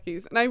Pillsbury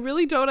cookies, and I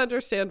really don't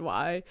understand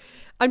why.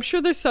 I'm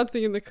sure there's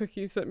something in the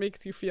cookies that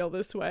makes you feel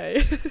this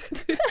way.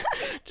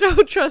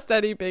 Don't trust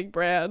any big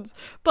brands,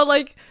 but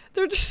like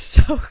they're just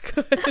so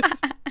good.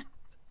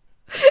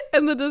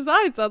 And the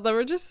designs on them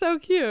are just so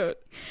cute.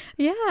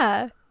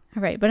 Yeah.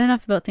 All right, but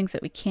enough about things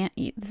that we can't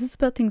eat. This is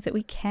about things that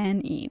we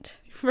can eat.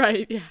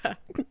 Right, yeah.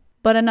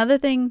 But another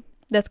thing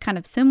that's kind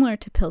of similar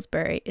to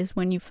Pillsbury is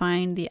when you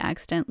find the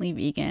accidentally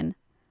vegan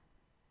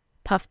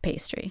puff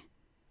pastry.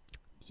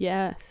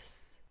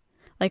 Yes.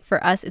 Like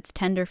for us, it's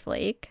Tender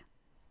Flake.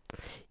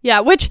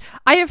 Yeah, which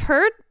I have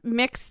heard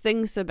mixed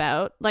things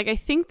about. Like I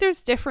think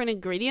there's different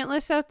ingredient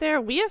lists out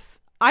there.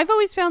 I've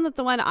always found that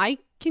the one I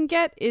can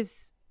get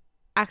is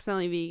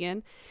accidentally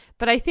vegan,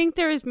 but I think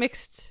there is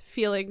mixed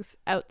feelings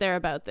out there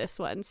about this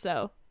one.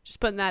 So just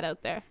putting that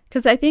out there.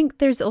 Because I think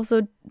there's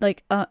also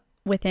like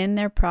within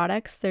their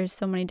products, there's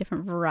so many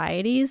different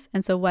varieties.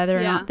 And so whether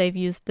or not they've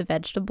used the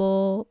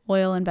vegetable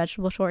oil and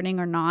vegetable shortening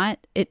or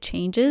not, it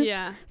changes.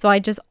 Yeah. So I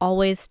just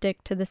always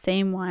stick to the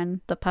same one,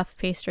 the puff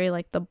pastry,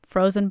 like the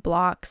frozen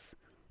blocks.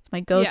 It's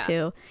my go-to.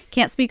 Yeah.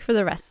 Can't speak for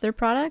the rest of their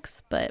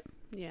products, but...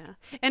 Yeah.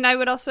 And I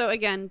would also,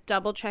 again,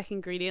 double check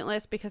ingredient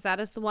list, because that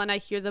is the one I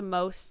hear the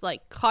most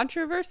like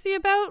controversy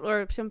about,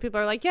 or some people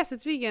are like, yes,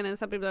 it's vegan, and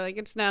some people are like,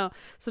 it's no.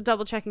 So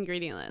double check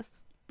ingredient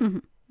list.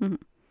 Mm-hmm.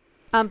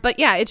 Mm-hmm. But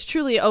yeah, it's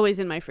truly always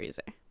in my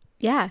freezer.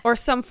 Yeah. Or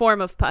some form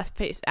of puff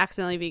paste,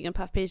 accidentally vegan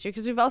puff pastry,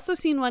 because we've also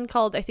seen one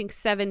called, I think,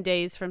 7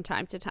 days from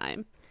time to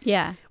time.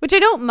 Yeah. Which I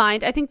don't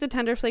mind. I think the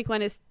Tender Flake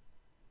one is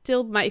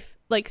still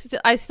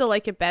I still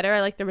like it better.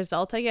 I like the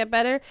result I get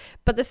better.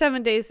 But the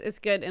 7 days is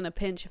good in a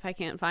pinch if I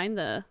can't find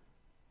the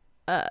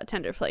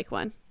Tender Flake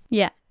one.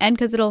 Yeah. And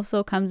because it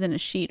also comes in a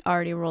sheet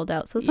already rolled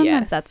out. So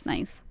sometimes that's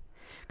nice.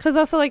 Because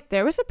also, like,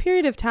 there was a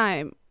period of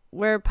time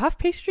where puff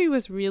pastry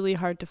was really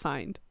hard to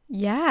find.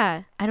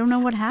 Yeah. I don't know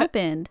what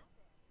happened.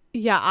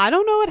 Yeah, I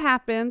don't know what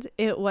happened.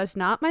 It was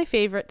not my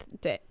favorite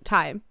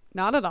time.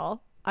 Not at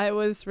all. I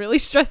was really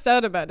stressed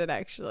out about it,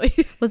 actually.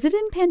 Was it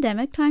in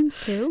pandemic times,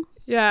 too?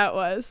 Yeah, it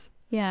was.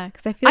 Yeah,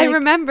 because I feel like... I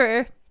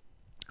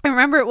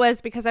remember it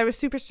was because I was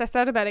super stressed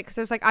out about it, because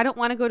I was like, I don't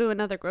want to go to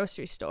another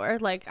grocery store.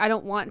 Like, I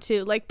don't want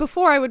to. Like,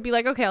 before I would be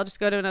like, okay, I'll just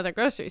go to another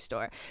grocery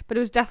store. But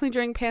it was definitely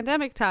during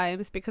pandemic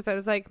times, because I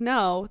was like,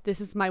 no, this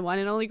is my one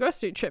and only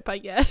grocery trip I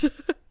get.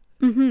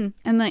 Mm-hmm.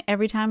 And like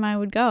every time I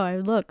would go, I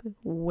would look,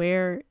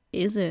 where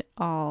is it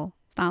all?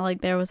 It's not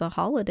like there was a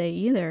holiday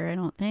either, I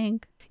don't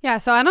think. Yeah,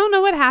 so I don't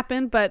know what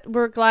happened, but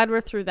we're glad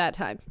we're through that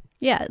time.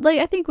 Yeah, like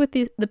I think with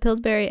the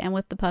Pillsbury and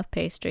with the puff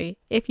pastry,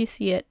 if you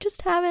see it,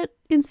 just have it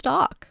in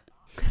stock.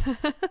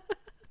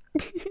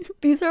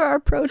 These are our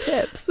pro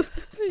tips.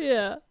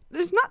 Yeah.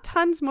 There's not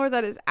tons more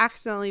that is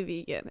accidentally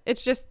vegan.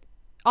 It's just,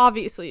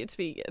 obviously it's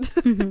vegan.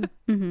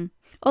 Mm-hmm, mm-hmm.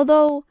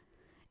 Although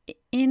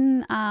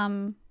in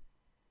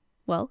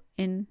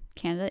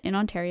Canada, in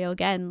Ontario,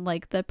 again,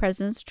 like the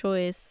President's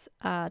Choice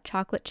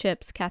chocolate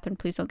chips, Catherine,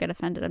 please don't get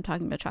offended, I'm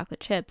talking about chocolate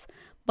chips,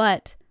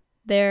 but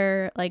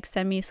their like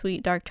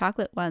semi-sweet dark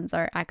chocolate ones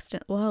are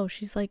whoa,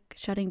 she's like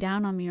shutting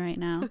down on me right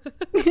now.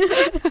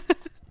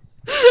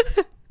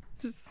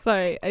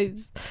 Sorry,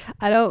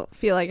 I don't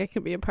feel like I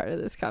can be a part of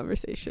this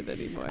conversation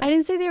anymore. I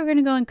didn't say they were going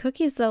to go on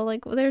cookies, though.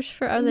 Like, well, there's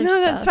for other stuff.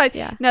 No, that's fine.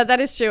 Yeah. No, that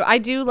is true. I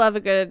do love a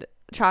good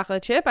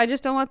chocolate chip. I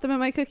just don't want them in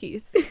my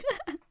cookies.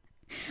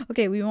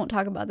 Okay, we won't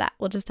talk about that.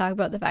 We'll just talk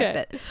about the fact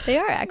that they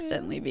are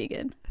accidentally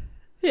vegan.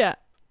 Yeah.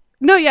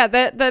 No, yeah,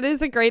 that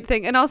is a great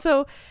thing. And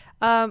also,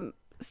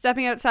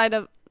 stepping outside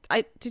of,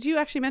 did you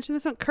actually mention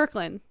this one?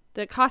 Kirkland,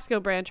 the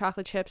Costco brand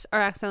chocolate chips are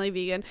accidentally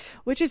vegan,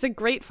 which is a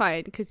great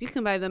find because you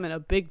can buy them in a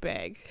big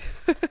bag.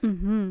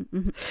 And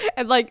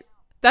like,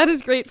 that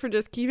is great for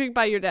just keeping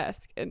by your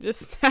desk and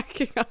just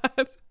snacking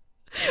on,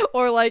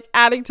 or like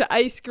adding to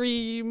ice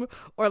cream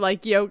or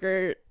like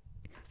yogurt.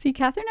 See,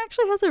 Catherine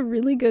actually has a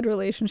really good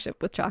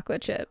relationship with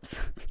chocolate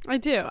chips. I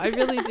do. I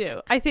really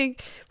do. I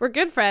think we're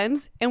good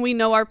friends and we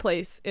know our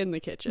place in the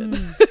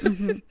kitchen.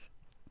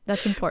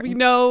 That's important. We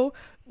know,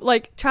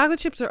 like, chocolate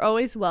chips are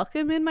always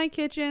welcome in my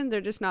kitchen. They're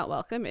just not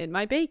welcome in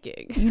my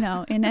baking. You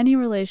know, in any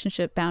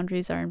relationship,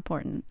 boundaries are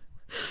important.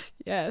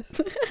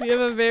 Yes. We have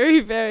a very,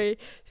 very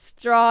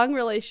strong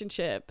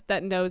relationship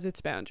that knows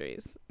its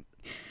boundaries.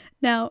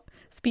 Now,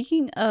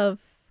 speaking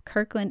of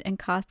Kirkland and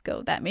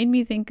Costco, that made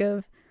me think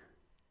of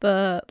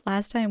the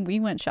last time we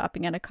went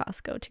shopping at a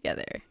Costco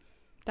together.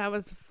 That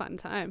was a fun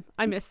time.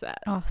 I miss that.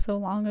 Oh, so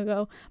long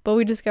ago. But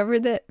we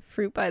discovered that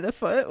Fruit by the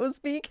Foot was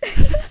vegan.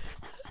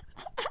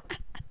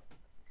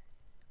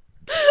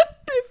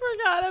 I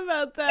forgot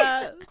about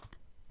that.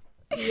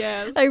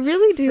 Yes. I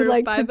really do Fruit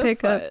like by to the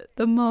pick up Foot.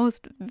 the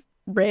most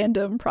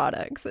random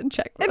products and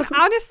check them. And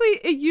honestly,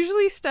 it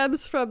usually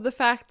stems from the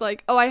fact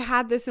like, oh, I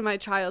had this in my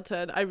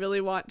childhood. I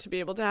really want to be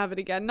able to have it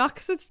again. Not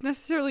because it's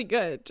necessarily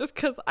good, just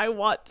because I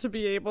want to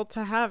be able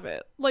to have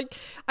it. Like,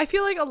 I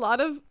feel like a lot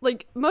of,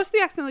 like, most of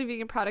the accidentally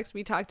vegan products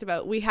we talked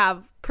about, we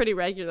have pretty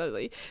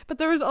regularly. But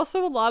there was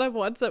also a lot of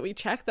ones that we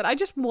checked that I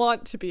just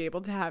want to be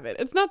able to have it.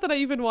 It's not that I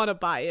even want to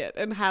buy it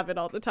and have it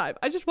all the time.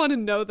 I just want to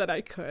know that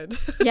I could.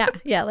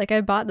 Yeah. Like,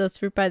 I bought those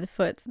Fruit by the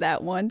Foots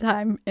that one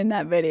time in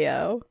that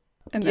video.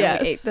 And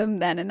then we ate them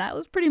then, and that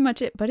was pretty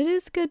much it. But it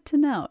is good to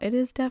know. It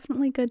is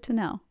definitely good to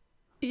know.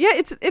 Yeah,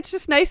 it's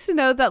just nice to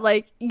know that,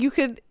 like, you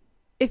could,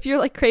 if you're,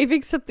 like,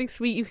 craving something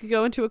sweet, you could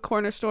go into a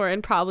corner store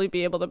and probably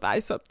be able to buy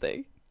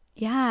something.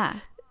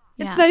 Yeah.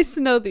 It's nice to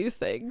know these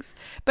things.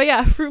 But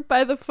yeah, Fruit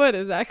by the Foot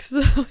is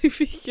accidentally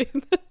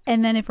vegan.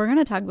 And then if we're going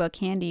to talk about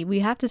candy, we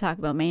have to talk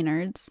about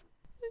Maynard's.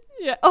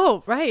 Yeah.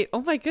 Oh, right.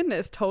 Oh, my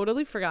goodness.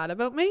 Totally forgot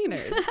about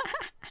Maynard's.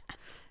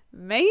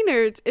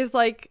 Maynard's is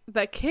like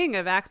the king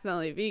of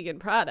accidentally vegan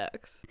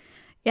products.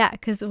 Yeah,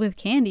 because with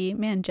candy,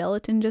 man,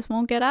 gelatin just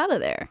won't get out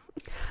of there.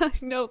 I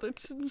know,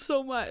 that's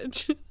so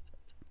much.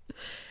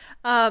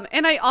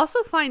 And I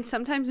also find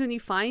sometimes when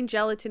you find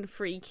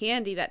gelatin-free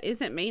candy that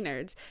isn't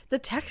Maynard's, the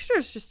texture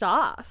is just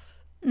off.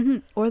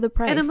 Or the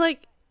price. And I'm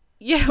like,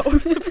 yeah, or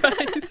the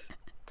price.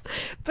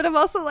 But I'm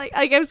also like,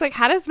 I was like,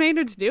 how does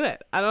Maynard's do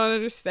it? I don't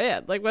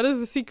understand. Like, what is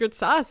the secret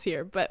sauce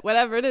here? But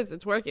whatever it is,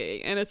 it's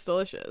working and it's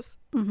delicious.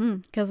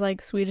 Because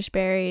like Swedish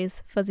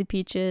berries, fuzzy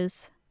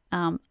peaches,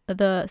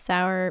 the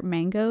sour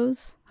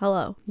mangoes.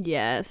 Hello.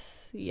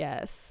 Yes.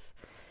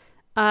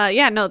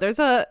 Yeah, no,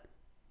 the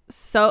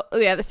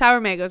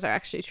sour mangoes are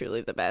actually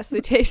truly the best.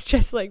 They taste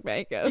just like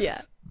mangoes.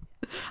 Yeah.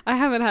 I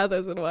haven't had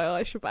those in a while.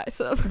 I should buy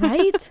some.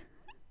 Right?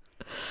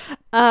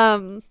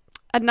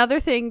 Another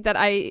thing that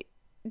I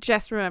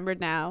just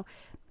remembered now,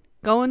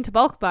 going to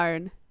Bulk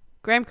Barn,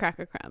 graham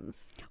cracker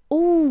crumbs.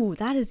 Oh,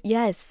 that is,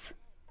 yes.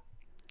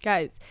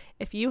 Guys,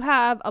 if you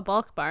have a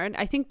Bulk Barn,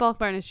 I think Bulk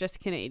Barn is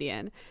just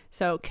Canadian,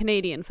 so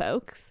Canadian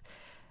folks,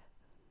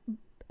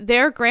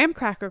 their graham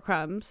cracker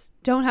crumbs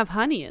don't have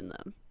honey in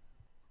them.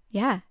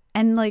 Yeah.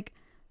 And like,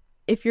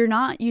 if you're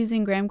not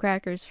using graham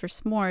crackers for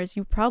s'mores,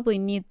 you probably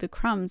need the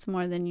crumbs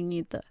more than you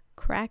need the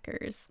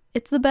crackers.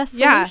 It's the best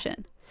solution.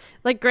 Yeah.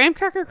 Like, graham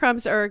cracker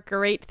crumbs are a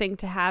great thing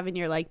to have in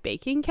your, like,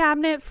 baking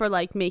cabinet for,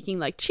 like, making,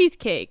 like,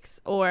 cheesecakes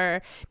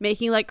or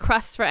making, like,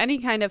 crusts for any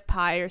kind of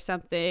pie or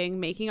something,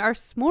 making our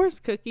s'mores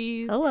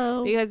cookies.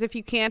 Hello. Because if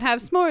you can't have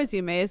s'mores,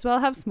 you may as well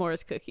have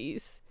s'mores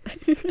cookies.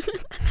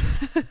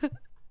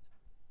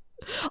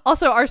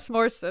 Also, our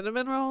s'mores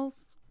cinnamon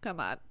rolls. Come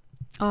on.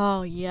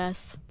 Oh,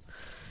 yes.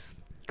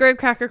 Graham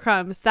cracker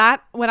crumbs.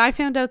 That, when I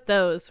found out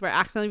those were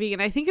accidentally vegan,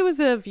 I think it was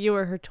a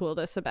viewer who told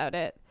us about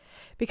it.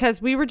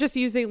 Because we were just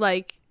using,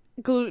 like,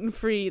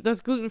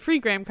 those gluten-free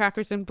graham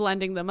crackers and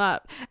blending them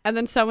up. And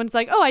then someone's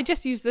like, oh, I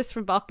just used this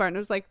from Bulk Barn. I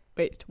was like,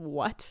 wait,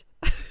 what?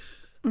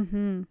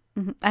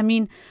 I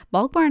mean,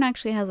 Bulk Barn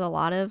actually has a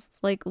lot of,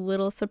 like,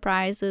 little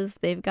surprises.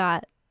 They've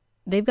got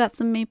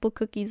some maple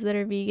cookies that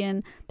are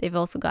vegan. They've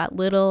also got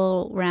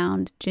little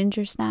round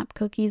ginger snap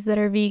cookies that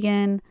are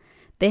vegan.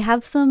 They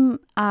have some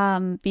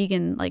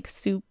vegan, like,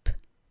 soup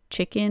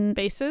chicken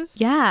bases.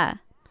 Yeah.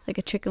 Like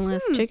a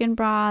chickenless chicken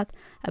broth,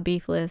 a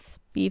beefless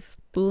beef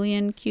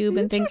bouillon cube,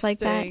 and things like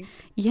that.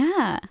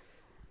 Yeah.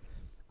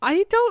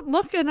 I don't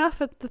look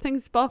enough at the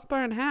things Bulk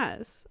Barn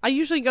has. I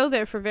usually go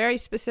there for very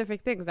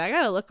specific things. I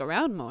gotta look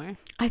around more.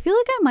 I feel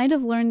like I might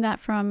have learned that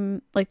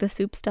from, like, the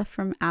soup stuff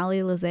from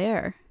Ali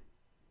Lazaire.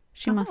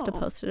 She must have Oh.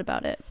 posted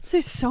about it. So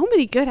there's so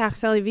many good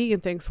accidentally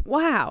vegan things.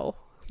 Wow.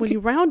 When you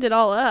round it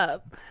all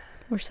up.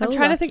 We're so I'm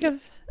trying lucky. to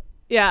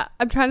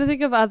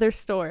think of other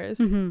stores.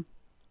 Mhm.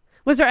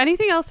 Was there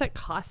anything else at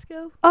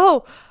Costco?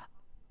 Oh,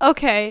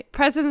 okay.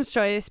 President's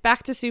Choice,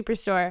 back to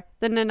Superstore,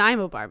 the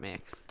Nanaimo bar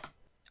mix.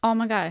 Oh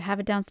my god, I have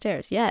it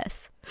downstairs.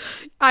 Yes.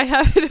 I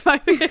have it in my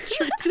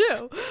pantry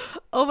too.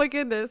 Oh my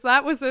goodness.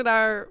 That was in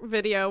our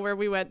video where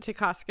we went to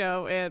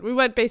Costco and we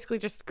went basically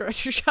just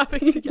grocery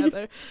shopping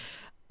together.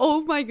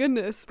 Oh my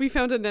goodness. We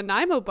found a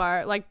Nanaimo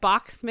bar, like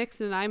box mix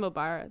Nanaimo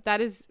bar that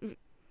is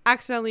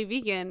accidentally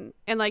vegan,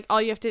 and like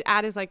all you have to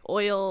add is like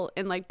oil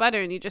and like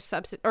butter, and you just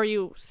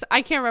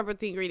I can't remember what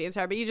the ingredients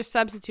are, but you just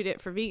substitute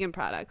it for vegan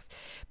products.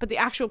 But the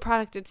actual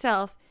product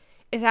itself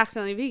is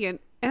accidentally vegan,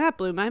 and that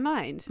blew my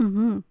mind.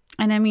 Mm-hmm.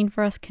 And I mean,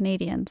 for us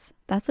Canadians,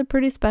 that's a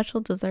pretty special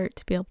dessert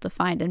to be able to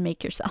find and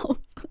make yourself.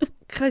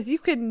 Because you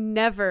could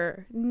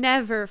never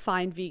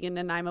find vegan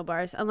Nanaimo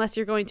bars unless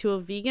you're going to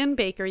a vegan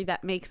bakery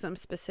that makes them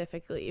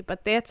specifically.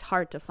 But that's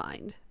hard to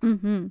find.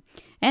 Mm-hmm.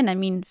 And I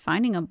mean,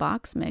 finding a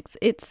box mix,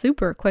 it's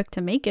super quick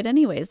to make it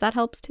anyways. That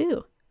helps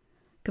too.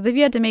 Because if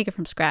you had to make it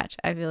from scratch,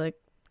 I feel like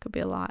it could be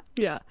a lot.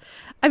 Yeah.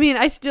 I mean,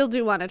 I still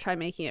do want to try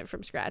making it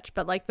from scratch.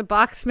 But like the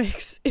box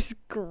mix is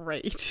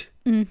great.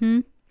 Mm-hmm.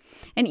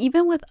 And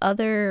even with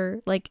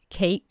other like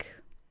cake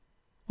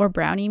or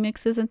brownie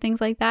mixes and things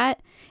like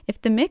that,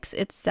 if the mix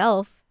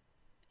itself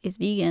is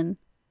vegan,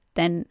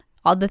 then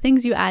all the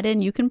things you add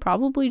in, you can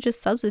probably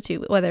just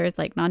substitute, whether it's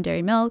like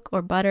non-dairy milk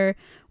or butter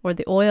or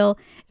the oil.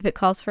 If it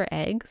calls for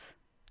eggs,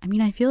 I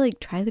mean, I feel like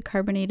try the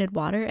carbonated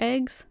water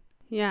eggs.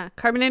 Yeah.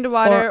 Carbonated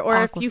water,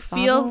 or if you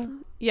feel...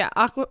 Aquafaba. Yeah.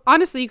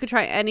 Honestly, you could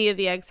try any of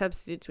the egg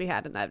substitutes we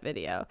had in that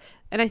video.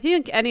 And I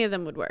think any of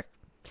them would work.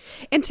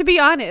 And to be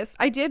honest,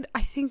 I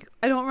don't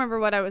remember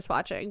what I was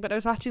watching, but I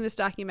was watching this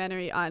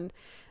documentary on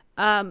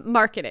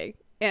marketing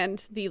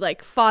and the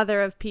like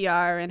father of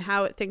PR and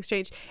how things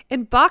changed.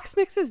 And box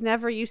mixes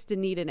never used to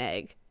need an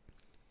egg.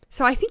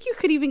 So I think you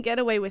could even get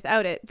away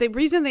without it. The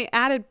reason they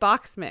added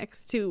box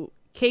mix to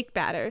cake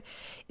batter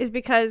is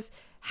because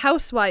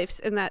housewives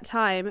in that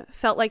time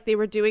felt like they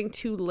were doing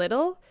too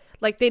little.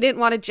 Like they didn't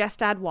want to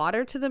just add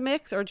water to the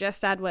mix or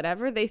just add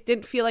whatever. They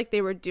didn't feel like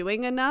they were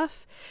doing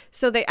enough.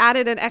 So they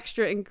added an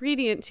extra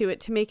ingredient to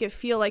it to make it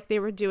feel like they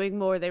were doing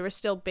more. They were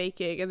still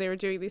baking and they were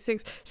doing these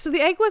things. So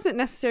the egg wasn't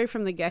necessary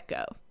from the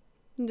get-go.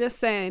 I'm just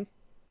saying.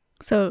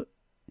 So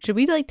should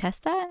we like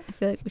test that? I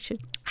feel like we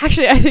should.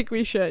 Actually, I think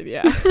we should.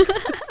 Yeah.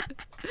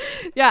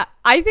 Yeah.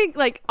 I think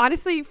like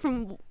honestly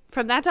from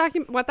that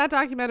what that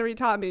documentary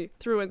taught me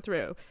through and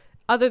through,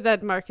 other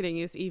than marketing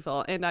is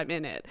evil and I'm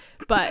in it,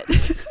 but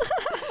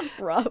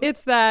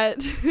it's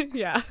that,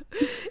 yeah,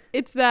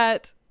 it's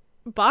that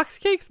box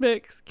cakes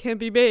mix can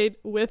be made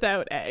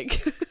without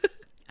egg.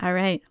 All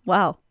right.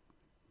 Well,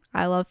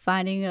 I love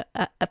finding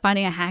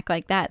a hack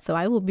like that, so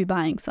I will be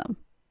buying some.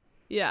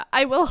 Yeah,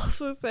 I will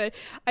also say,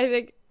 I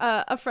think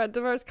a friend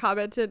of ours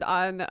commented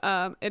on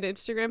an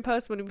Instagram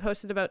post when we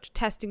posted about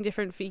testing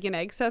different vegan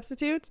egg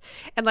substitutes.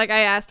 And like I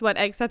asked, what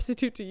egg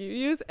substitute do you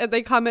use? And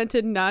they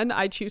commented, none.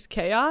 I choose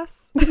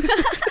chaos.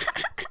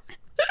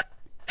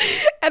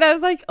 And I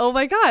was like, oh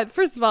my God.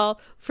 First of all,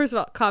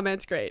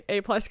 comment's great. A+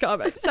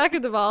 comment.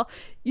 Second of all,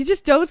 you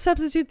just don't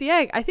substitute the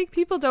egg. I think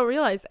people don't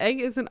realize egg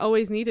isn't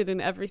always needed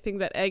in everything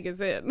that egg is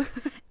in.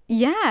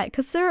 Yeah,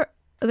 because there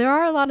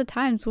are a lot of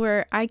times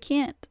where I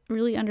can't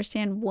really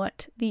understand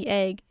what the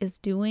egg is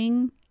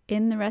doing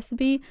in the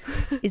recipe.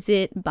 Is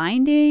it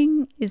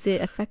binding? Is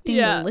it affecting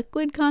the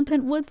liquid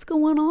content? What's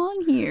going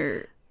on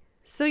here?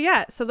 So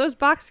yeah, so those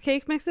box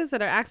cake mixes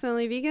that are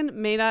accidentally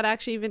vegan may not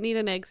actually even need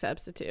an egg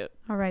substitute.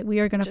 All right, we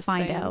are going to Just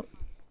find saying. out.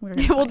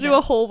 We'll do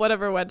a whole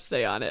whatever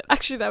Wednesday on it.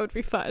 Actually, that would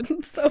be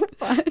fun. So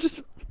fun.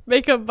 Just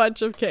make a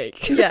bunch of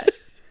cake. Yeah.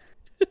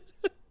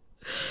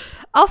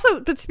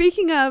 Also, but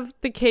speaking of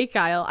the cake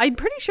aisle, I'm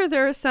pretty sure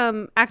there are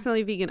some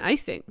accidentally vegan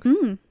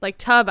icings, like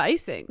tub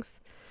icings.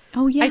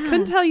 Oh, yeah. I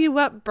couldn't tell you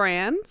what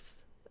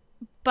brands,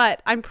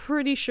 but I'm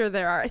pretty sure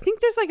there are. I think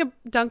there's like a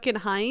Duncan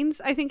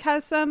Hines, I think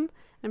has some.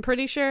 I'm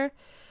pretty sure.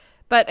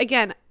 But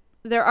again,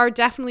 there are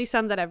definitely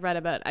some that I've read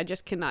about. I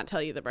just cannot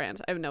tell you the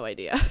brands. I have no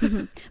idea.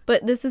 Mm-hmm.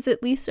 But this is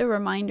at least a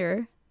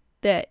reminder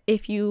that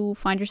if you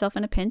find yourself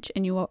in a pinch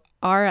and you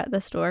are at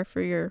the store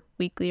for your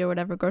weekly or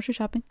whatever grocery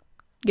shopping,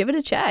 give it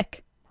a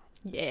check.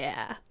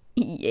 Yeah.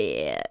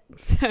 Yeah.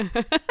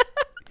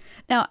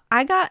 Now,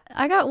 I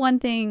got one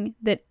thing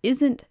that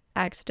isn't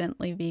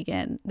accidentally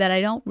vegan that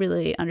I don't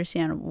really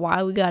understand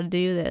why we got to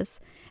do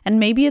this. And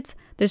maybe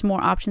there's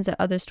more options at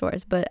other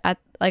stores, but I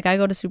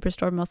go to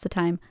Superstore most of the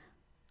time.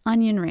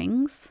 Onion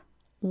rings.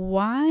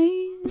 Why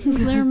is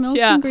there milk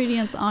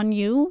ingredients on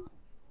you?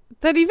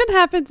 That even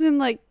happens in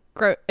like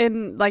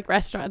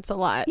restaurants a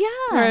lot. Yeah.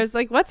 Whereas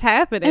like, what's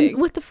happening?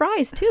 And with the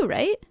fries too,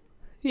 right?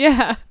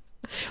 Yeah.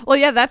 Well,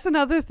 yeah, that's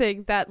another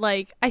thing that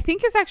like I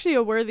think is actually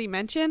a worthy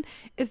mention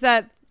is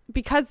that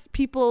because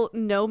people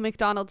know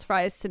McDonald's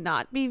fries to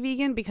not be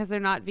vegan because they're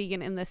not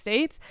vegan in the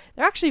States,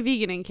 they're actually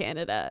vegan in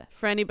Canada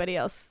for anybody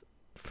else,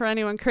 for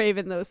anyone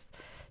craving those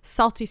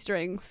salty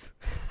strings.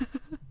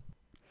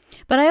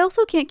 But I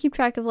also can't keep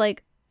track of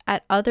like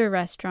at other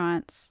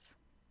restaurants,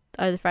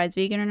 are the fries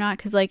vegan or not?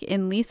 Because like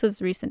in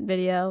Lisa's recent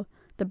video,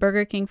 the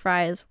Burger King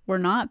fries were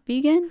not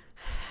vegan.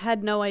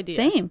 Had no idea.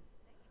 Same.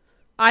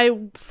 I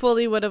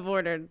fully would have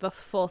ordered the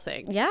full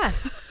thing. Yeah.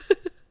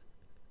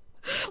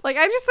 Like,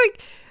 I just think,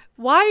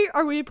 why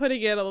are we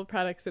putting animal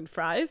products in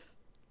fries?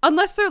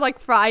 Unless they're like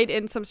fried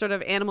in some sort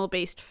of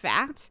animal-based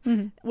fat,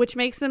 which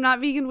makes them not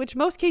vegan, which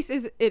most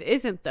cases it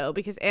isn't though,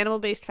 because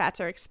animal-based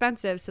fats are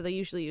expensive. So they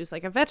usually use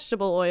like a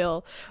vegetable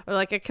oil or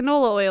like a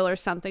canola oil or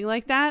something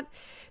like that.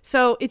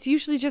 So it's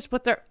usually just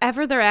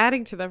whatever they're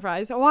adding to the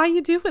fries. Why are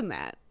you doing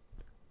that?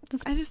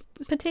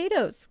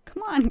 Potatoes.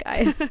 Come on,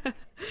 guys.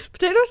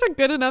 Potatoes are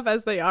good enough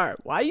as they are.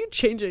 Why are you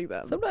changing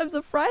them? Sometimes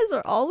the fries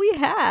are all we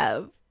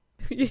have.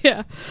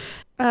 Yeah.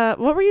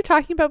 What were you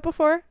talking about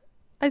before?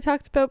 I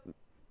talked about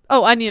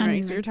onion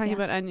rings. We were talking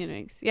about onion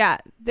rings. Yeah,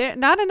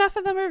 not enough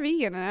of them are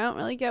vegan, and I don't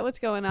really get what's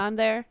going on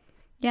there.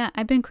 Yeah,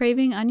 I've been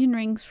craving onion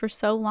rings for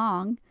so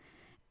long,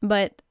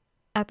 but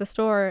at the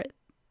store,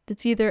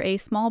 it's either a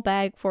small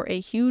bag for a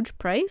huge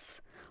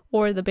price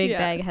or the big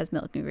bag has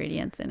milk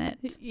ingredients in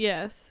it.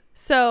 Yes.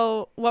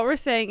 So what we're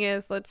saying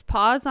is, let's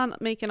pause on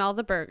making all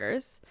the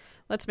burgers.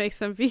 Let's make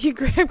some vegan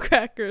graham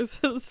crackers.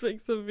 Let's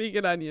make some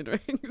vegan onion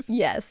rings.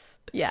 Yes.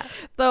 Yeah.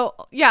 Though,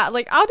 yeah,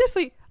 like,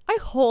 honestly, I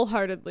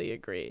wholeheartedly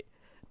agree.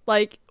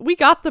 Like, we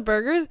got the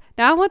burgers.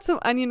 Now I want some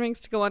onion rings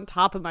to go on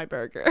top of my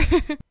burger.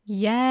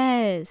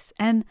 Yes.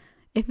 And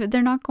if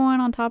they're not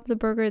going on top of the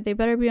burger, they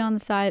better be on the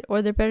side,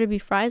 or there better be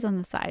fries on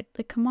the side.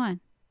 Like, come on.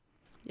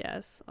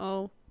 Yes.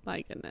 Oh,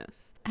 my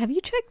goodness. Have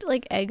you checked,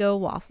 like, Eggo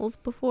waffles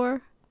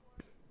before?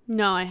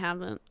 No, I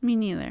haven't. Me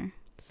neither.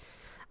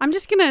 I'm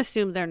just going to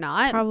assume they're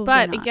not. Probably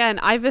but not. Again,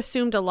 I've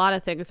assumed a lot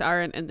of things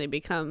aren't and they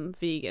become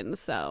vegan,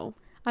 so.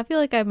 I feel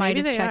like I might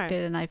have checked are.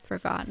 it and I've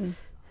forgotten.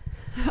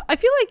 I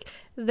feel like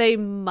they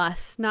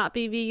must not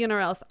be vegan, or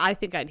else I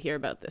think I'd hear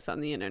about this on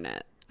the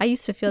internet. I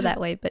used to feel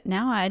that way, but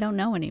now I don't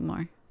know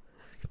anymore.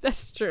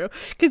 That's true.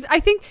 Because I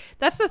think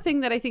that's the thing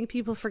that I think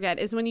people forget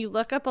is when you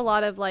look up a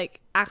lot of like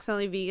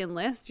accidentally vegan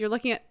lists, you're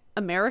looking at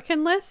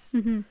American lists.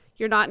 Mm-hmm.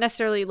 You're not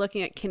necessarily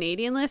looking at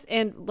Canadian lists.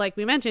 And like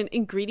we mentioned,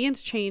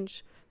 ingredients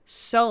change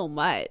so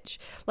much.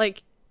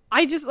 Like,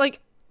 I just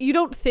like, you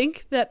don't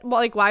think that, well,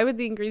 like, why would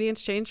the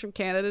ingredients change from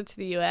Canada to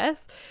the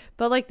US?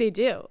 But like, they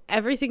do.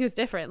 Everything is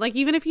different. Like,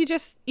 even if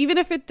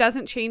it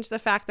doesn't change the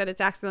fact that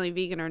it's accidentally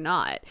vegan or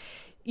not,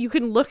 you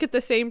can look at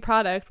the same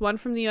product, one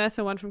from the US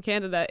and one from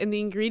Canada, and the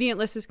ingredient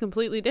list is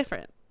completely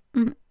different.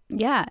 Mm-hmm.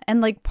 Yeah.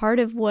 And like, part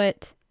of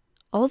what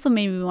also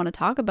made me want to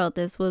talk about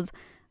this was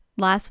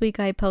last week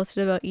I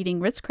posted about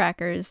eating Ritz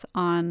crackers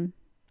on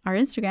our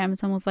Instagram, and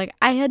someone was like,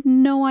 I had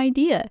no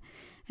idea.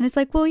 And it's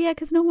like, well, yeah,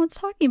 because no one's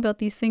talking about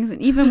these things. And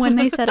even when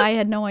they said I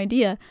had no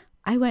idea,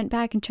 I went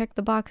back and checked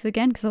the box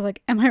again because I was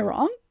like, am I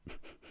wrong?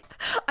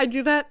 I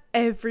do that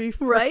every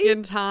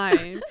freaking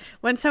time.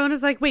 When someone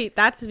is like, wait,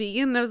 that's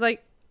vegan? And I was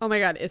like, oh my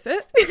God, is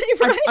it?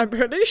 Right? I'm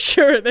pretty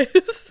sure it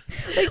is.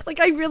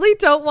 Like I really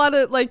don't want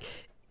to like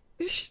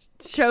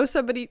tell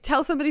somebody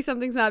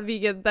something's not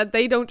vegan that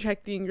they don't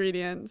check the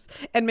ingredients,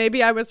 and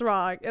maybe I was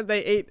wrong and they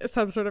ate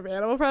some sort of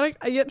animal product.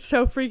 I get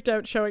so freaked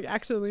out showing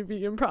accidentally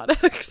vegan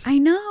products. I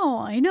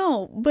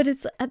know, but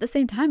it's at the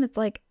same time, it's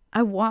like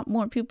I want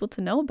more people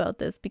to know about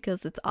this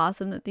because it's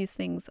awesome that these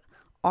things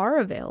are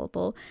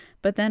available.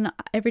 But then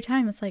every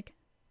time it's like,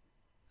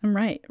 I'm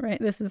right?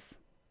 This is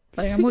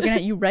like, I'm looking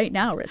at you right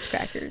now, Ritz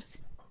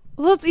crackers.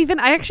 Well, it's even,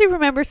 I actually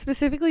remember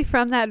specifically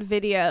from that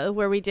video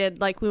where we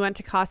did, like, we went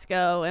to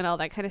Costco and all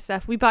that kind of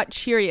stuff. We bought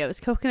Cheerios,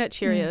 coconut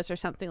Cheerios or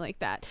something like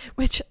that,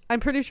 which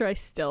I'm pretty sure I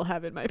still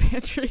have in my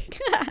pantry.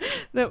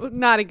 That was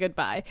not a good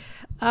buy.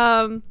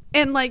 And,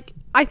 like,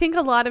 I think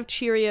a lot of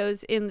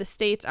Cheerios in the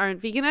States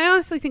aren't vegan. I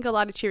honestly think a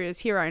lot of Cheerios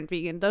here aren't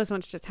vegan. Those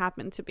ones just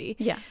happen to be.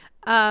 Yeah.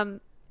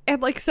 And,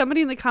 like,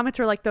 somebody in the comments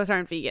were like, those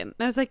aren't vegan. And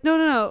I was like,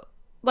 no.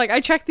 Like,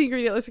 I checked the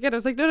ingredient list again. I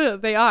was like, no,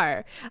 they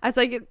are. I was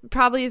like, it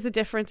probably is a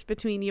difference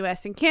between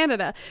US and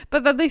Canada.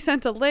 But then they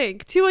sent a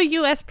link to a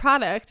US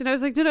product. And I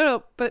was like,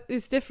 no, but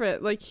it's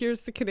different. Like,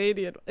 here's the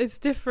Canadian. It's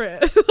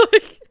different.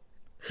 Like,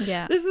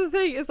 yeah. This is the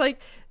thing. It's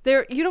like,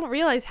 you don't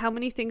realize how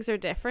many things are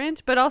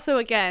different. But also,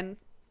 again,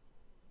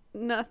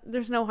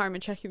 there's no harm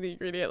in checking the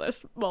ingredient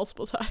list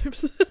multiple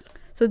times.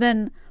 So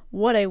then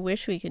what I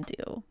wish we could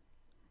do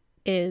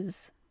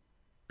is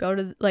go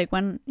to, like,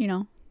 when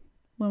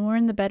we're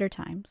in the better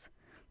times,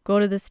 go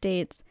to the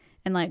States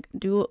and like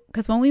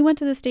because when we went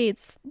to the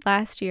States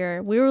last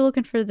year, we were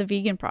looking for the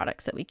vegan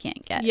products that we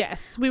can't get.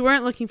 Yes, we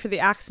weren't looking for the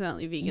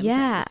accidentally vegan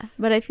things.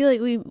 But I feel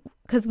like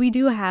because we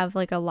do have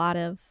like a lot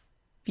of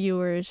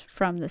viewers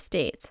from the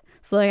States,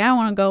 so like I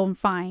want to go and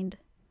find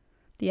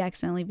the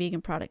accidentally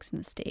vegan products in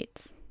the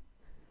States.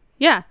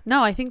 Yeah,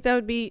 no, I think that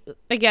would be,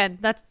 again,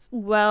 that's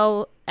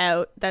well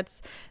out.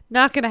 That's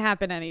not going to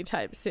happen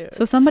anytime soon.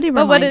 So somebody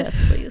remind us,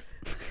 please.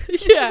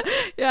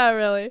 Yeah,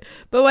 really.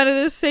 But when it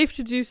is safe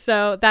to do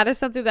so, that is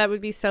something that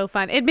would be so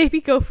fun. And maybe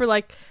go for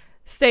like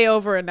stay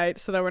over a night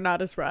so that we're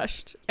not as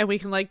rushed and we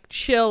can like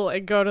chill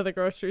and go to the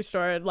grocery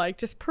store and like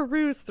just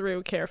peruse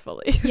through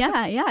carefully.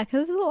 Yeah,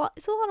 because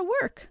it's a lot of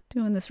work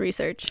doing this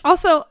research.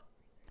 Also,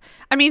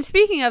 I mean,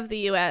 speaking of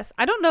the US,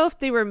 I don't know if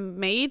they were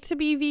made to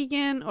be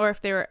vegan or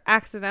if they were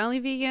accidentally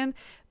vegan,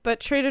 but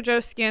Trader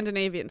Joe's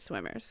Scandinavian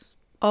swimmers.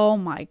 Oh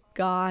my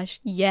gosh,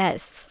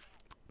 yes.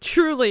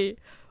 Truly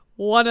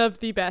one of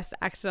the best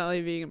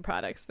accidentally vegan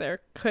products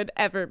there could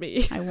ever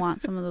be. I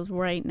want some of those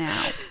right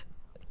now.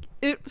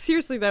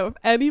 Seriously though, if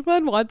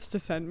anyone wants to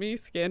send me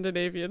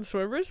Scandinavian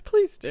swimmers,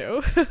 please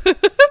do.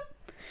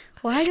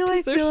 Why do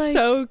I feel they're like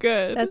so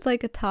good? that's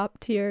like a top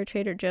tier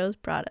Trader Joe's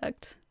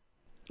product?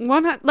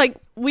 Like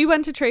we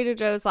went to Trader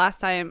Joe's last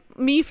time.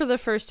 Me for the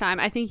first time.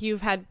 I think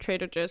you've had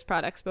Trader Joe's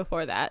products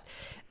before that.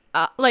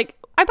 Like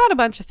I bought a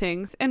bunch of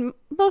things, and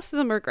most of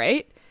them were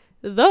great.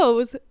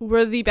 Those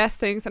were the best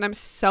things, and I'm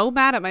so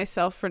mad at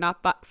myself for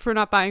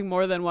not buying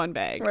more than one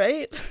bag.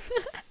 Right?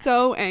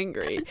 So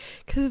angry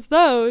because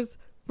those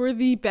were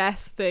the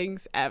best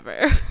things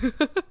ever.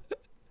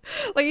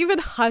 Like even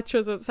Hutch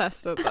was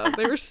obsessed with them.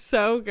 They were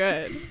so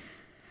good.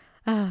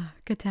 Ah,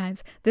 good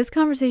times. This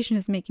conversation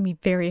is making me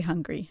very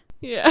hungry.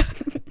 Yeah.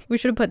 We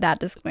should have put that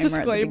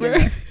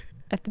disclaimer.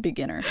 At the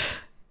beginner.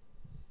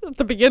 At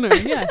the beginner,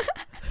 yeah.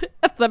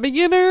 At the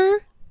beginner.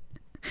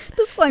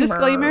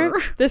 Disclaimer.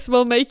 This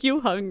will make you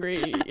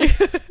hungry.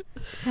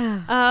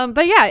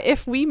 But yeah,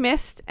 if we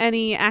missed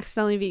any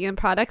accidentally vegan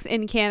products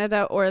in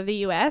Canada or the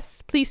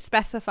US, please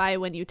specify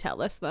when you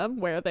tell us them,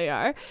 where they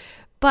are.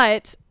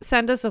 But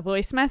send us a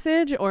voice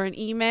message or an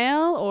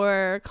email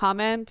or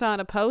comment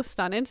on a post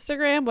on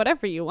Instagram,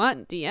 whatever you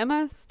want. DM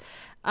us.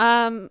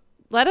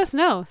 Let us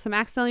know some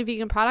accidentally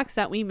vegan products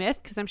that we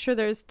missed, because I'm sure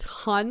there's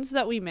tons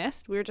that we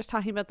missed. We were just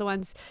talking about the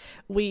ones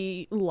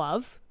we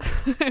love,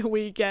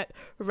 we get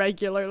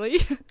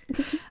regularly.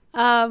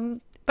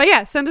 But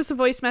yeah, send us a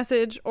voice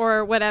message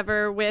or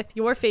whatever with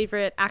your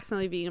favorite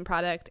accidentally vegan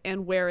product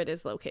and where it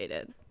is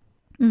located.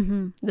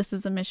 This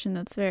is a mission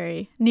that's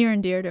very near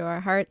and dear to our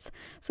hearts.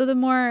 So the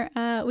more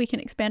we can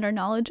expand our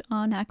knowledge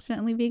on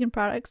accidentally vegan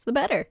products, the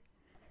better.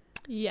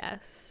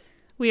 Yes.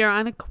 We are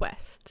on a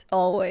quest.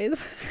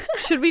 Always.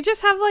 Should we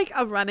just have like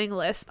a running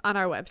list on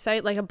our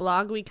website, like a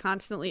blog we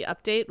constantly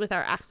update with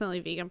our accidentally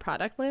vegan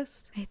product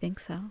list? I think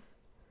so.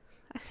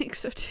 I think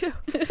so too.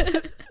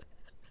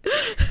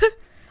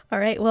 All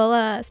right.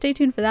 Well, stay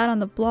tuned for that on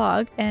the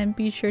blog, and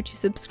be sure to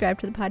subscribe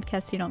to the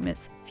podcast so you don't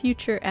miss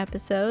future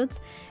episodes.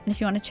 And if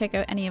you want to check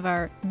out any of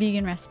our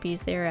vegan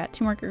recipes, they're at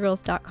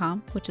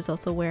twomarketgirls.com, which is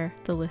also where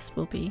the list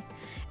will be,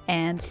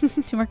 and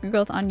Two Market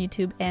Girls on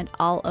YouTube and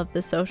all of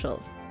the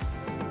socials.